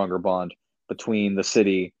even stronger bond between the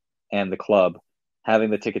city and the club, having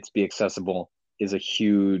the tickets be accessible is a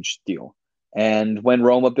huge deal. And when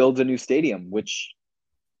Roma builds a new stadium, which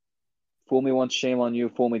fool me once, shame on you,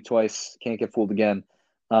 fool me twice, can't get fooled again.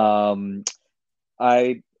 I'm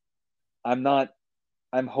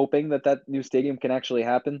hoping that new stadium can actually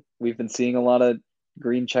happen. We've been seeing a lot of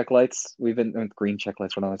green check lights. Green check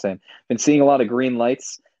lights. What am I saying? Been seeing a lot of green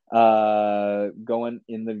lights going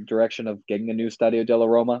in the direction of getting a new Stadio della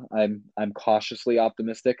Roma. I'm cautiously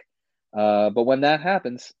optimistic. But when that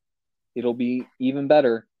happens, it'll be even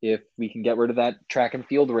better if we can get rid of that track and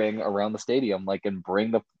field ring around the stadium, and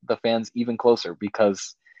bring the fans even closer,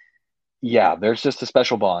 because there's just a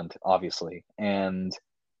special bond, obviously. And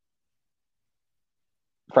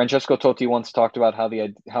Francesco Totti once talked about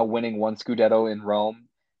how winning one Scudetto in Rome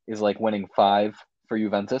is like winning 5 for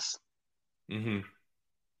Juventus. Mm-hmm.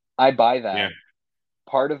 I buy that. Yeah.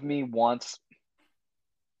 Part of me wants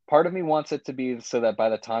it to be so that by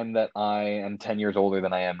the time that I am 10 years older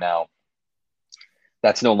than I am now,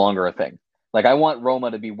 that's no longer a thing. Like, I want Roma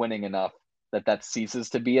to be winning enough that ceases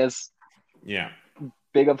to be as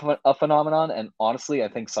big of a phenomenon. And honestly, I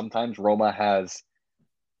think sometimes Roma has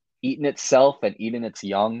eaten itself and eaten its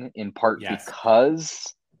young, in part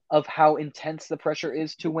because of how intense the pressure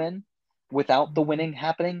is to win without the winning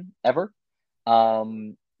happening ever.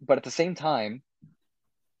 But at the same time,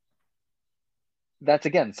 that's,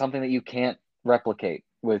 again, something that you can't replicate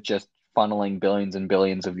with just funneling billions and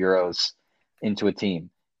billions of euros into a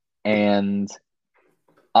team. And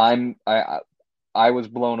I was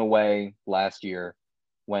blown away last year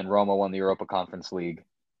when Roma won the Europa Conference League,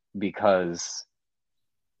 because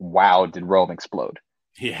wow, did Rome explode.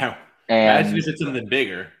 Yeah. And imagine if it's something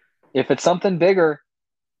bigger. If it's something bigger,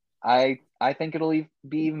 I think it'll be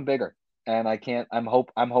even bigger. And I'm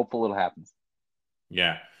hopeful it'll happen.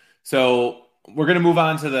 Yeah. So we're going to move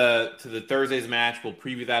on to the Thursday's match. We'll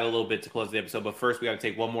preview that a little bit to close the episode. But first, we got to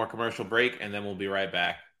take one more commercial break, and then we'll be right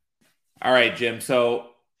back. All right, Jim.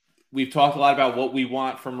 So we've talked a lot about what we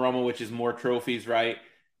want from Roma, which is more trophies, right?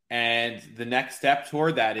 And the next step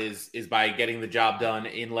toward that is by getting the job done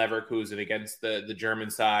in Leverkusen against the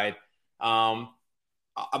German side. I'm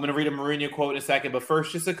going to read a Mourinho quote in a second, but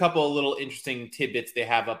first, just a couple of little interesting tidbits they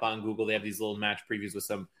have up on Google. They have these little match previews with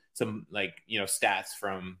some stats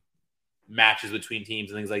from matches between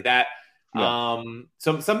teams and things like that. Yeah.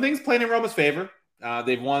 Some things playing in Roma's favor.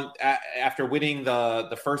 They've won after winning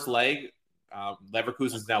the first leg.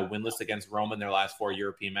 Leverkusen is now winless against Roma in their last 4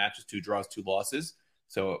 European matches, 2 draws, 2 losses.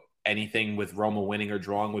 So anything with Roma winning or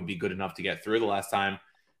drawing would be good enough to get through. The last time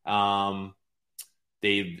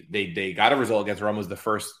they got a result against Roma was the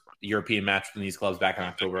first European match between these clubs back in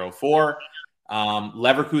October 2004.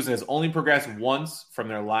 Leverkusen has only progressed once from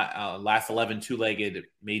their last 11 two-legged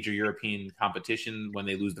major European competition when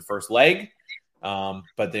they lose the first leg.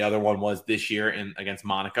 But the other one was this year against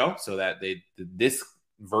Monaco. So that this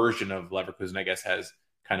version of Leverkusen, I guess, has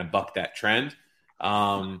kind of bucked that trend.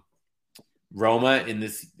 Roma in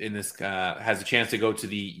this has a chance to go to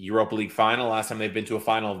the Europa League final. Last time they've been to a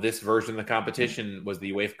final of this version of the competition was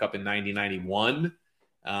the UEFA Cup in 1991.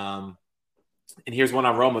 And here's one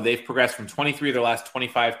on Roma. They've progressed from 23 of their last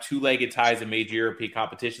 25 two-legged ties in major European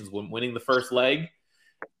competitions, winning the first leg.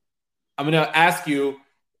 I'm going to ask you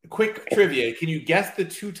a quick trivia. Can you guess the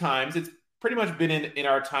two times? It's pretty much been in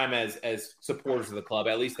our time as supporters of the club.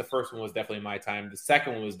 At least the first one was definitely my time. The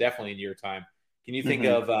second one was definitely in your time. Can you think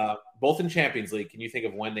of, both in Champions League, can you think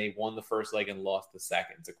of when they won the first leg and lost the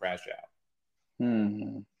second? It's a crash out.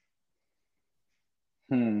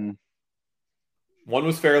 One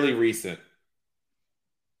was fairly recent.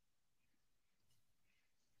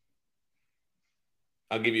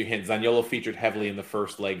 I'll give you a hint. Zaniolo featured heavily in the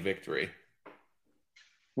first leg victory.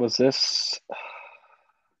 Was this?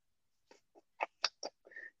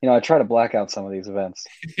 I try to black out some of these events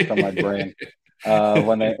from my brain.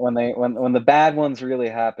 When the bad ones really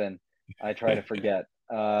happen, I try to forget.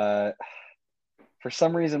 For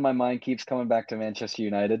some reason, my mind keeps coming back to Manchester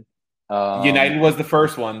United. United was the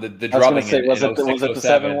first one. The drubbing in was it the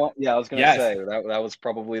 7-1? Yeah, I was going to say that was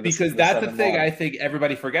probably because that's the thing I think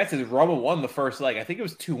everybody forgets is Roma won the first leg. I think it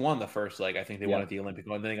was 2-1 the first leg. I think they won at the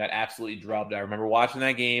Olympico, and then they got absolutely drubbed. I remember watching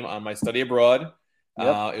that game on my study abroad.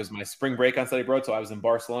 It was my spring break on study abroad, so I was in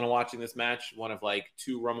Barcelona watching this match. One of like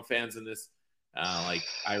two Roma fans in this like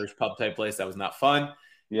Irish pub type place. That was not fun.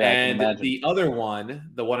 Yeah, and the other one,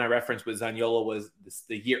 the one I referenced with Zaniolo, was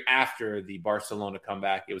the year after the Barcelona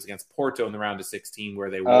comeback. It was against Porto in the round of 16 where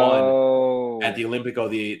they won at the Olympico.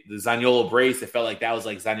 The Zaniolo brace, it felt like that was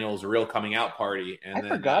like Zaniolo's real coming out party. And I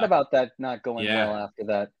forgot about that not going well after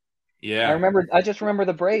that. Yeah. I just remember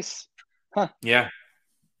the brace. Huh. Yeah.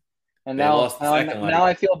 And now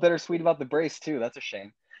I feel bittersweet about the brace too. That's a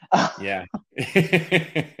shame. Yeah.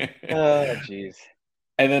 Oh, jeez.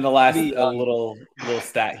 And then the last little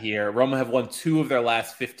stat here. Roma have won 2 of their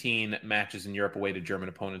last 15 matches in Europe away to German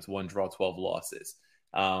opponents, 1 draw, 12 losses.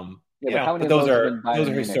 But those are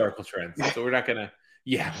historical trends. So we're not going to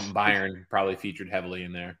Bayern probably featured heavily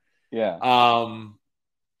in there. Yeah.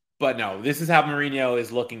 But no, this is how Mourinho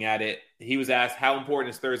is looking at it. He was asked, how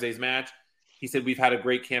important is Thursday's match? He said, we've had a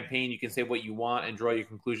great campaign. You can say what you want and draw your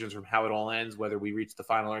conclusions from how it all ends, whether we reach the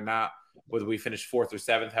final or not, whether we finish 4th or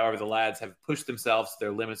 7th. However, the lads have pushed themselves to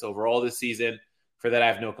their limits overall this season. For that, I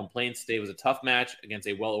have no complaints. Today was a tough match against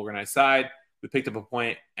a well-organized side. We picked up a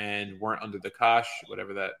point and weren't under the cosh,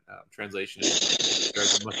 whatever that translation is.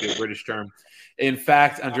 It must be a British term. In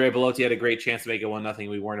fact, Andrea Belotti had a great chance to make it 1-0.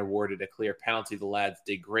 We weren't awarded a clear penalty. The lads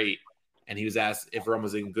did great. And he was asked if Rome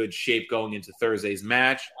was in good shape going into Thursday's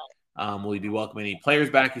match. Will he be welcoming any players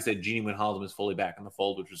back? He said Gini Wijnaldum is fully back in the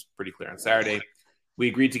fold, which was pretty clear on Saturday. We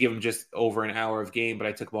agreed to give him just over an hour of game, but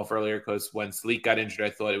I took him off earlier because when Salik got injured, I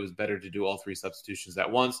thought it was better to do all 3 substitutions at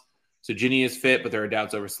once. So Gini is fit, but there are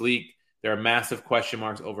doubts over Salik. There are massive question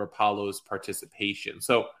marks over Paulo's participation.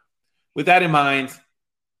 So with that in mind,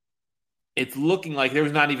 it's looking like there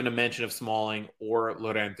was not even a mention of Smalling or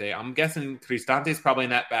Llorente. I'm guessing Cristante is probably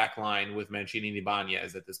in that back line with Mancini and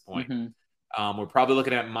Ibanez at this point. Mm-hmm. We're probably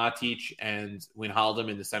looking at Matic and Wijnaldum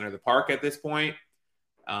in the center of the park at this point.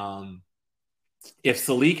 If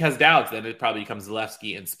Salik has doubts, then it probably becomes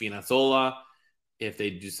Zalewski and Spinazzola. If they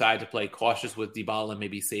decide to play cautious with Dybala and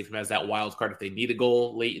maybe save him as that wild card if they need a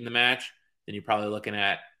goal late in the match, then you're probably looking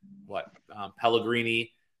at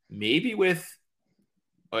Pellegrini, maybe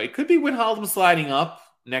it could be Wijnaldum sliding up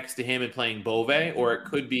next to him and playing Bove, or it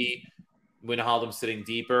could be Wijnaldum sitting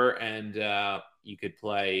deeper and you could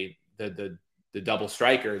play the double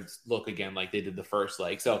strikers look again like they did the first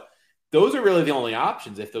leg. So those are really the only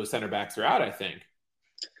options if those center backs are out, I think.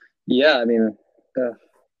 Yeah, I mean,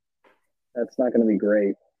 that's not going to be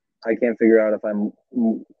great. I can't figure out if I'm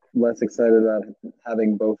less excited about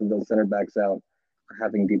having both of those center backs out or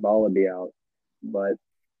having Dybala be out. But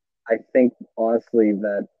I think, honestly,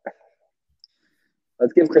 that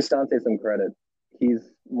let's give Cristante some credit. He's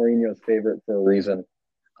Mourinho's favorite for a reason.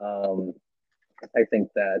 I think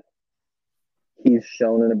that he's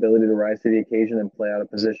shown an ability to rise to the occasion and play out of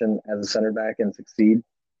position as a center back and succeed.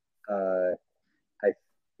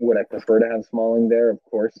 Would I prefer to have Smalling there? Of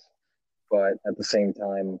course. But at the same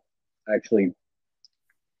time, actually,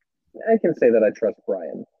 I can say that I trust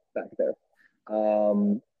Brian. back there.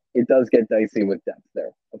 It does get dicey with depth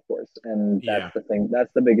there, of course, and that's the thing.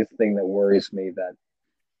 That's the biggest thing that worries me. That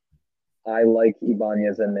I like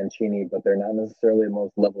Ibanez and Mancini, but they're not necessarily the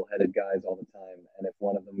most level-headed guys all the time. And if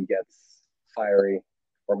one of them gets fiery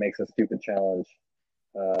or makes a stupid challenge,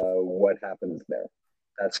 what happens there?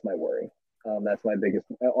 That's my worry. That's my biggest.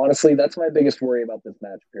 Honestly, that's my biggest worry about this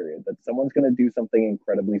match. Period. That someone's going to do something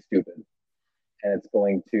incredibly stupid, and it's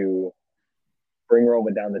going to bring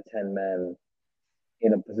Roma down to 10 men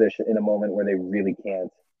in a moment where they really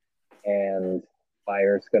can't, and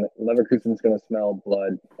Leverkusen's gonna smell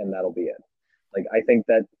blood, and that'll be it. Like, I think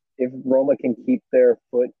that if Roma can keep their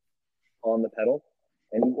foot on the pedal,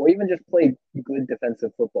 or even just play good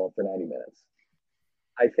defensive football for 90 minutes,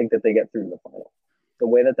 I think that they get through to the final. The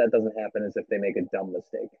way that doesn't happen is if they make a dumb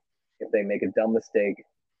mistake. If they make a dumb mistake,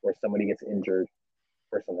 or somebody gets injured,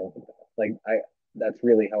 or something like that. That's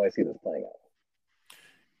really how I see this playing out.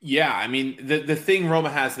 Yeah, I mean, the thing Roma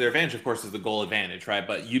has to their advantage, of course, is the goal advantage, right?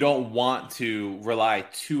 But you don't want to rely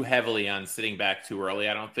too heavily on sitting back too early,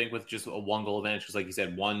 I don't think, with just a one-goal advantage. Because like you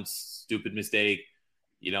said, one stupid mistake,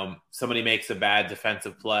 somebody makes a bad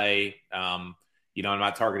defensive play. I'm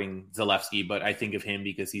not targeting Zalewski, but I think of him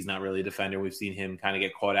because he's not really a defender. We've seen him kind of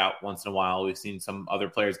get caught out once in a while. We've seen some other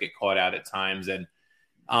players get caught out at times. And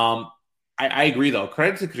I agree, though.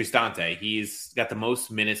 Credit to Cristante. He's got the most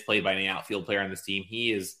minutes played by any outfield player on this team. He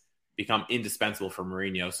has become indispensable for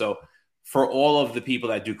Mourinho. So for all of the people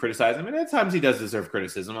that do criticize him, and at times he does deserve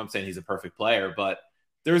criticism, I'm saying he's a perfect player, but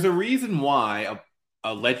there's a reason why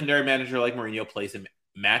a legendary manager like Mourinho plays him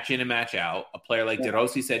match in and match out. A player like De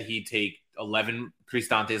Rossi said he'd take 11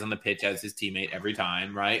 Cristantes on the pitch as his teammate every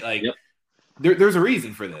time, right? Like, there's a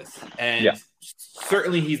reason for this. And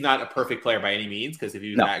certainly he's not a perfect player by any means, because if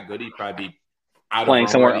he was that good, he'd probably be out playing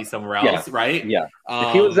of Roma somewhere else, right? Yeah.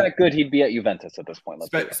 If he was that good, he'd be at Juventus at this point.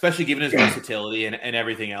 Especially given his versatility and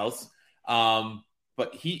everything else.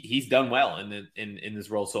 But he's done well in this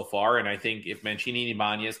role so far. And I think if Mancini and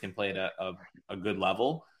Ibanez can play at a good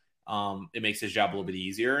level, it makes his job a little bit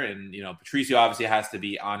easier. And, Patricio obviously has to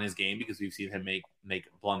be on his game because we've seen him make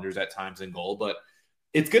blunders at times in goal. But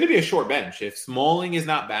it's going to be a short bench. If Smalling is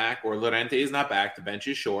not back or Llorente is not back, the bench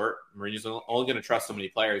is short. Mourinho's only going to trust so many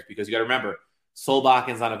players because you got to remember, Solbakken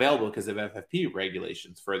is not available because of FFP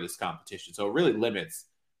regulations for this competition. So it really limits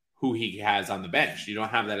who he has on the bench. You don't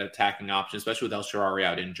have that attacking option, especially with El Shaarawy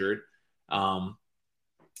out injured.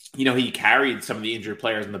 He carried some of the injured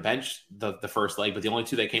players on the bench the first leg, but the only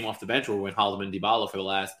two that came off the bench were Wijnaldum and Dybala for the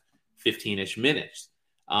last 15-ish minutes.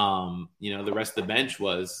 The rest of the bench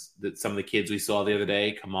was some of the kids we saw the other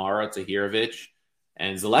day, Kamara, Tahirovic,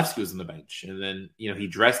 and Zalewski was on the bench. And then, he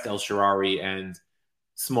dressed El Shaarawy and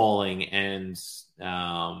Smalling and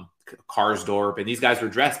Karsdorp, and these guys were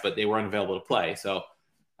dressed, but they were unavailable to play. So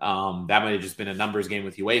that might have just been a numbers game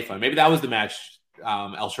with UEFA. Maybe that was the match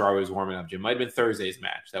El Shaarawy was warming up. Jim might have been Thursday's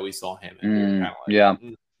match that we saw him. And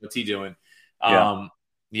what's he doing? So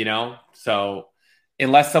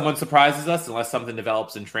unless someone surprises us, unless something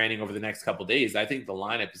develops in training over the next couple of days, I think the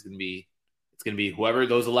lineup is going to be whoever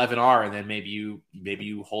those 11 are, and then maybe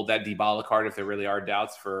you hold that Dybala card if there really are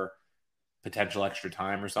doubts for potential extra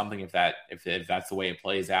time or something, if that's the way it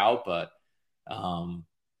plays out. But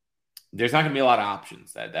there's not going to be a lot of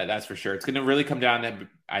options. That's for sure. It's going to really come down to,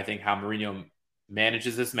 I think, how Mourinho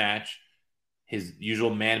manages this match, his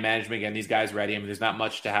usual man management, getting these guys ready. I mean, there's not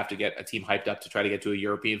much to have to get a team hyped up to try to get to a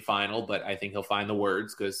European final, but I think he'll find the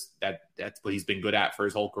words because that's what he's been good at for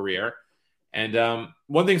his whole career. And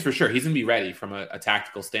one thing's for sure, he's going to be ready from a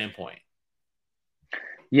tactical standpoint.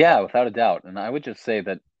 Yeah, without a doubt. And I would just say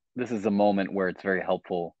that this is a moment where it's very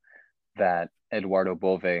helpful that Eduardo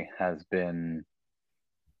Bove has been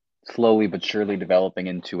slowly but surely developing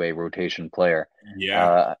into a rotation player.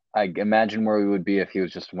 Yeah. I imagine where we would be if he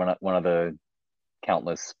was just one of the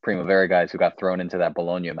countless Primavera guys who got thrown into that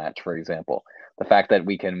Bologna match, for example. The fact that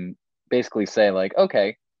we can basically say, like,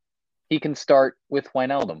 okay, he can start with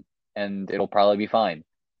Wijnaldum and it'll probably be fine,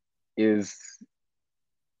 is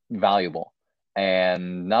valuable.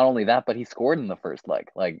 And not only that, but he scored in the first leg.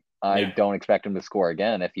 Like, I don't expect him to score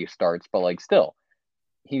again if he starts, but like, still,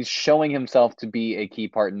 he's showing himself to be a key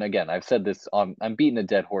part. And again, I've said this I'm beating a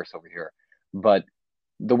dead horse over here, but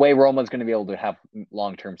the way Roma is going to be able to have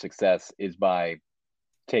long-term success is by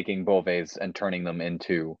taking Boves and turning them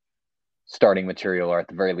into starting material, or at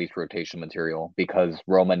the very least rotation material, because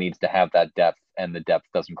Roma needs to have that depth, and the depth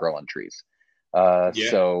doesn't grow on trees.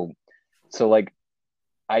 So like,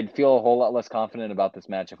 I'd feel a whole lot less confident about this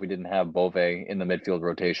match if we didn't have Bove in the midfield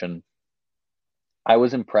rotation. I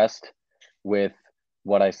was impressed with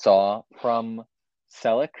what I saw from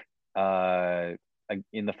Selic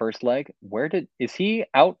in the first leg. Is he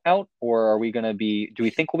out, or are we going to do we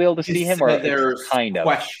think we'll be able to see him, or there's kind of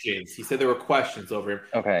questions? He said there were questions over him.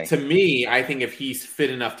 Okay. To me, I think if he's fit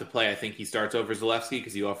enough to play, I think he starts over Zalewski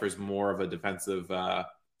because he offers more of a defensive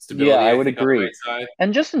stability. Yeah, I would agree. Right,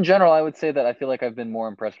 and just in general, I would say that I feel like I've been more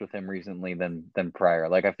impressed with him recently than prior.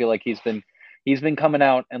 Like I feel like he's been coming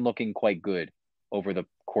out and looking quite good over the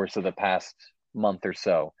course of the past month or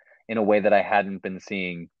so in a way that I hadn't been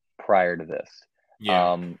seeing prior to this.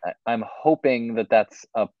 Yeah. I'm hoping that that's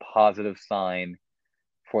a positive sign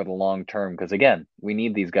for the long term because again, we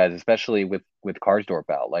need these guys, especially with Karsdorp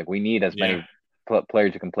out. Like we need as many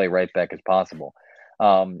players who can play right back as possible.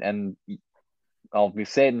 And I'll be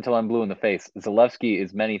saying until I'm blue in the face. Zalewski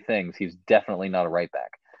is many things. He's definitely not a right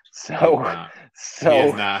back. So he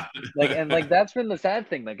is not. like that's been the sad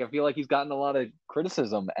thing. Like I feel like he's gotten a lot of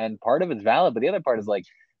criticism, and part of it's valid, but the other part is like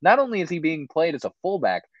not only is he being played as a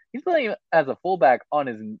fullback, he's playing as a fullback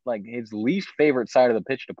on his least favorite side of the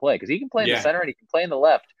pitch to play because he can play in the center and he can play in the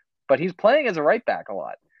left, but he's playing as a right back a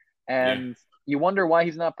lot, and you wonder why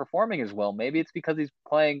he's not performing as well. Maybe it's because he's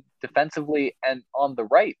playing defensively and on the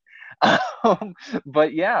right.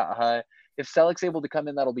 But if Selleck's able to come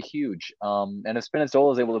in, that'll be huge. And if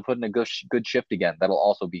Spinazzola is able to put in a good shift again, that'll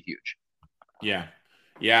also be huge.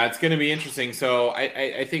 Yeah, it's going to be interesting. So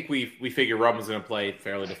I think we figure Roma's going to play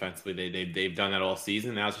fairly defensively. They've done that all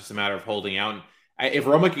season. Now it's just a matter of holding out. If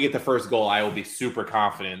Roma can get the first goal, I will be super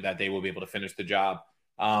confident that they will be able to finish the job.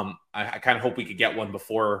 I kind of hope we could get one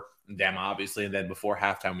before them, obviously, and then before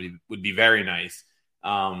halftime would be very nice.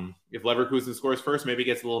 If Leverkusen scores first, maybe it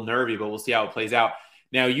gets a little nervy, but we'll see how it plays out.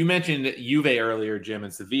 Now, you mentioned Juve earlier, Jim,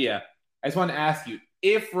 and Sevilla. I just want to ask you,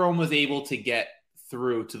 if Rome was able to get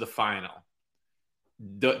through to the final,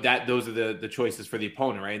 those are the choices for the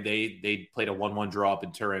opponent, right? They played a 1-1 draw up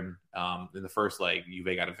in Turin in the first leg.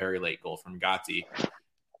 Juve got a very late goal from Gatti.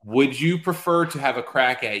 Would you prefer to have a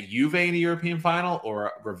crack at Juve in the European final or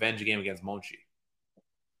a revenge game against Monchi?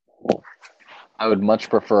 I would much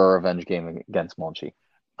prefer a revenge game against Monchi.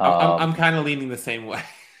 I'm kind of leaning the same way.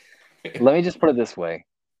 Let me just put it this way.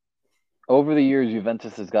 Over the years,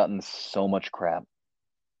 Juventus has gotten so much crap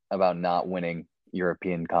about not winning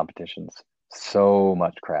European competitions. So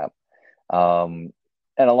much crap. And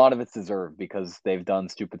a lot of it's deserved because they've done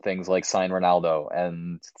stupid things like sign Ronaldo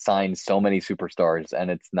and sign so many superstars. And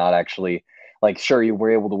it's not actually like, sure, you were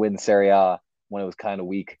able to win Serie A when it was kind of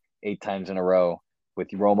weak 8 times in a row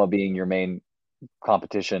with Roma being your main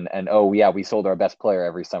competition. And we sold our best player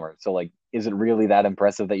every summer. So like, is it really that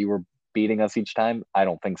impressive that you were beating us each time? I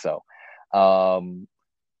don't think so.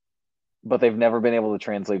 But they've never been able to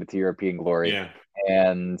translate it to European glory. Yeah.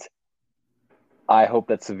 And I hope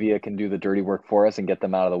that Sevilla can do the dirty work for us and get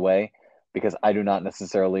them out of the way, because I do not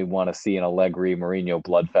necessarily want to see an Allegri Mourinho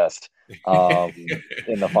bloodfest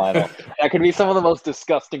in the final. That could be some of the most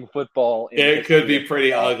disgusting football. It could be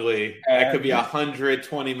pretty ugly. That could be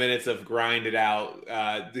 120 minutes of grinded out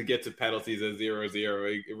to get to penalties at 0-0.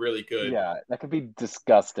 It really could. Yeah, that could be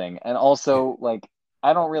disgusting. And also, like,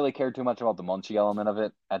 I don't really care too much about the Monchi element of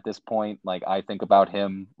it at this point. Like, I think about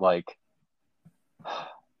him like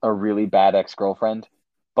a really bad ex-girlfriend,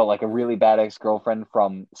 but like a really bad ex-girlfriend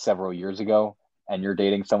from several years ago, and you're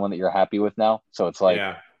dating someone that you're happy with now. So it's like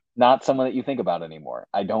not someone that you think about anymore.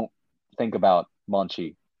 I don't think about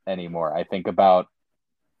Monchi anymore. I think about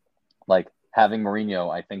like having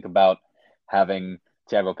Mourinho. I think about having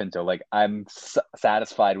Thiago Pinto. Like, I'm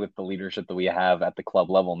satisfied with the leadership that we have at the club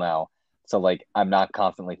level now. So like, I'm not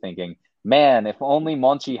constantly thinking, man, if only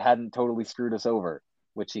Monchi hadn't totally screwed us over,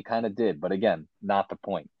 which he kind of did. But again, not the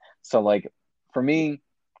point. So like, for me,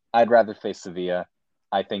 I'd rather face Sevilla.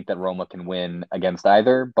 I think that Roma can win against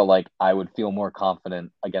either, but like, I would feel more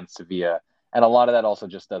confident against Sevilla. And a lot of that also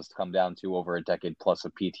just does come down to over a decade plus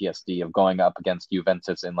of PTSD of going up against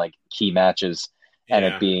Juventus in like key matches and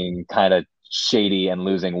it being kind of shady and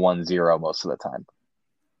losing 1-0 most of the time.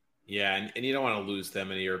 Yeah, and you don't want to lose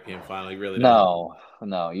them in a European final. You really don't.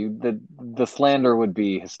 No. The slander would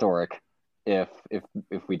be historic if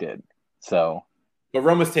we did. So, but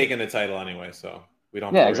Roma's taking the title anyway, so we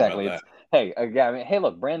don't have to worry about that. Hey,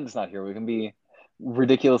 look, Brandon's not here. We can be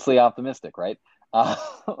ridiculously optimistic, right?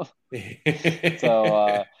 So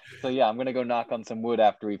yeah, I'm gonna go knock on some wood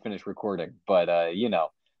after we finish recording. But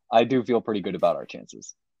I do feel pretty good about our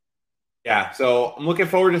chances. Yeah, so I'm looking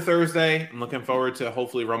forward to Thursday. I'm looking forward to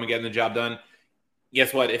hopefully Roma getting the job done.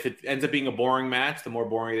 Guess what? If it ends up being a boring match, the more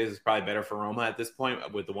boring it is, it's probably better for Roma at this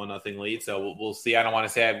point with the 1-0 lead. So we'll see. I don't want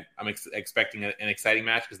to say I'm expecting an exciting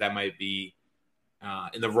match because that might be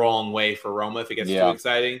in the wrong way for Roma if it gets too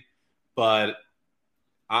exciting. But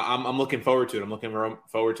I'm looking forward to it. I'm looking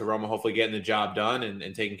forward to Roma hopefully getting the job done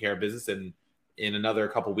and taking care of business. And in another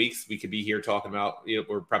couple weeks, we could be here talking about,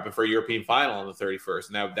 we're prepping for a European final on the 31st,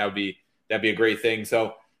 and that'd be a great thing.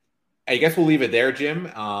 So I guess we'll leave it there, Jim.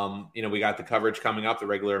 We got the coverage coming up, the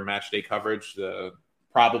regular match day coverage, the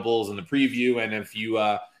probables and the preview. And if you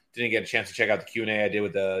didn't get a chance to check out the Q&A I did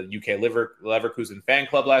with the UK Leverkusen fan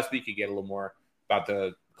club last week, you get a little more about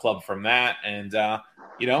the club from that. And,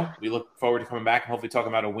 we look forward to coming back and hopefully talking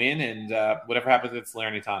about a win. And whatever happens at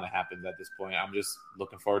Salernitana happens at this point. I'm just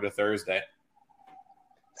looking forward to Thursday.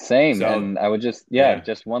 Same. So, and I would just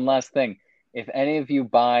one last thing. If any of you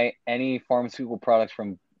buy any pharmaceutical products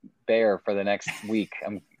from Bayer for the next week,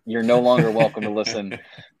 you're no longer welcome to listen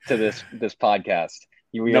to this podcast.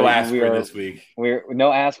 No aspirin this week. We're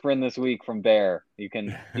no aspirin this week from Bayer. You can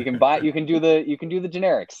do the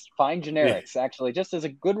generics. Find generics. Actually, just as a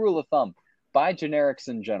good rule of thumb, buy generics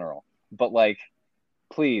in general. But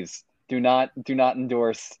please do not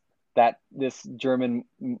endorse this German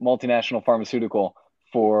multinational pharmaceutical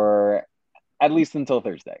for at least until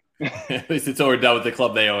Thursday. At least until we're done with the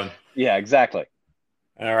club they own. Yeah, exactly.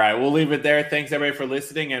 All right, we'll leave it there. Thanks everybody for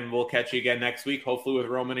listening, and we'll catch you again next week, hopefully with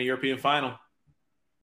Roma in a European final.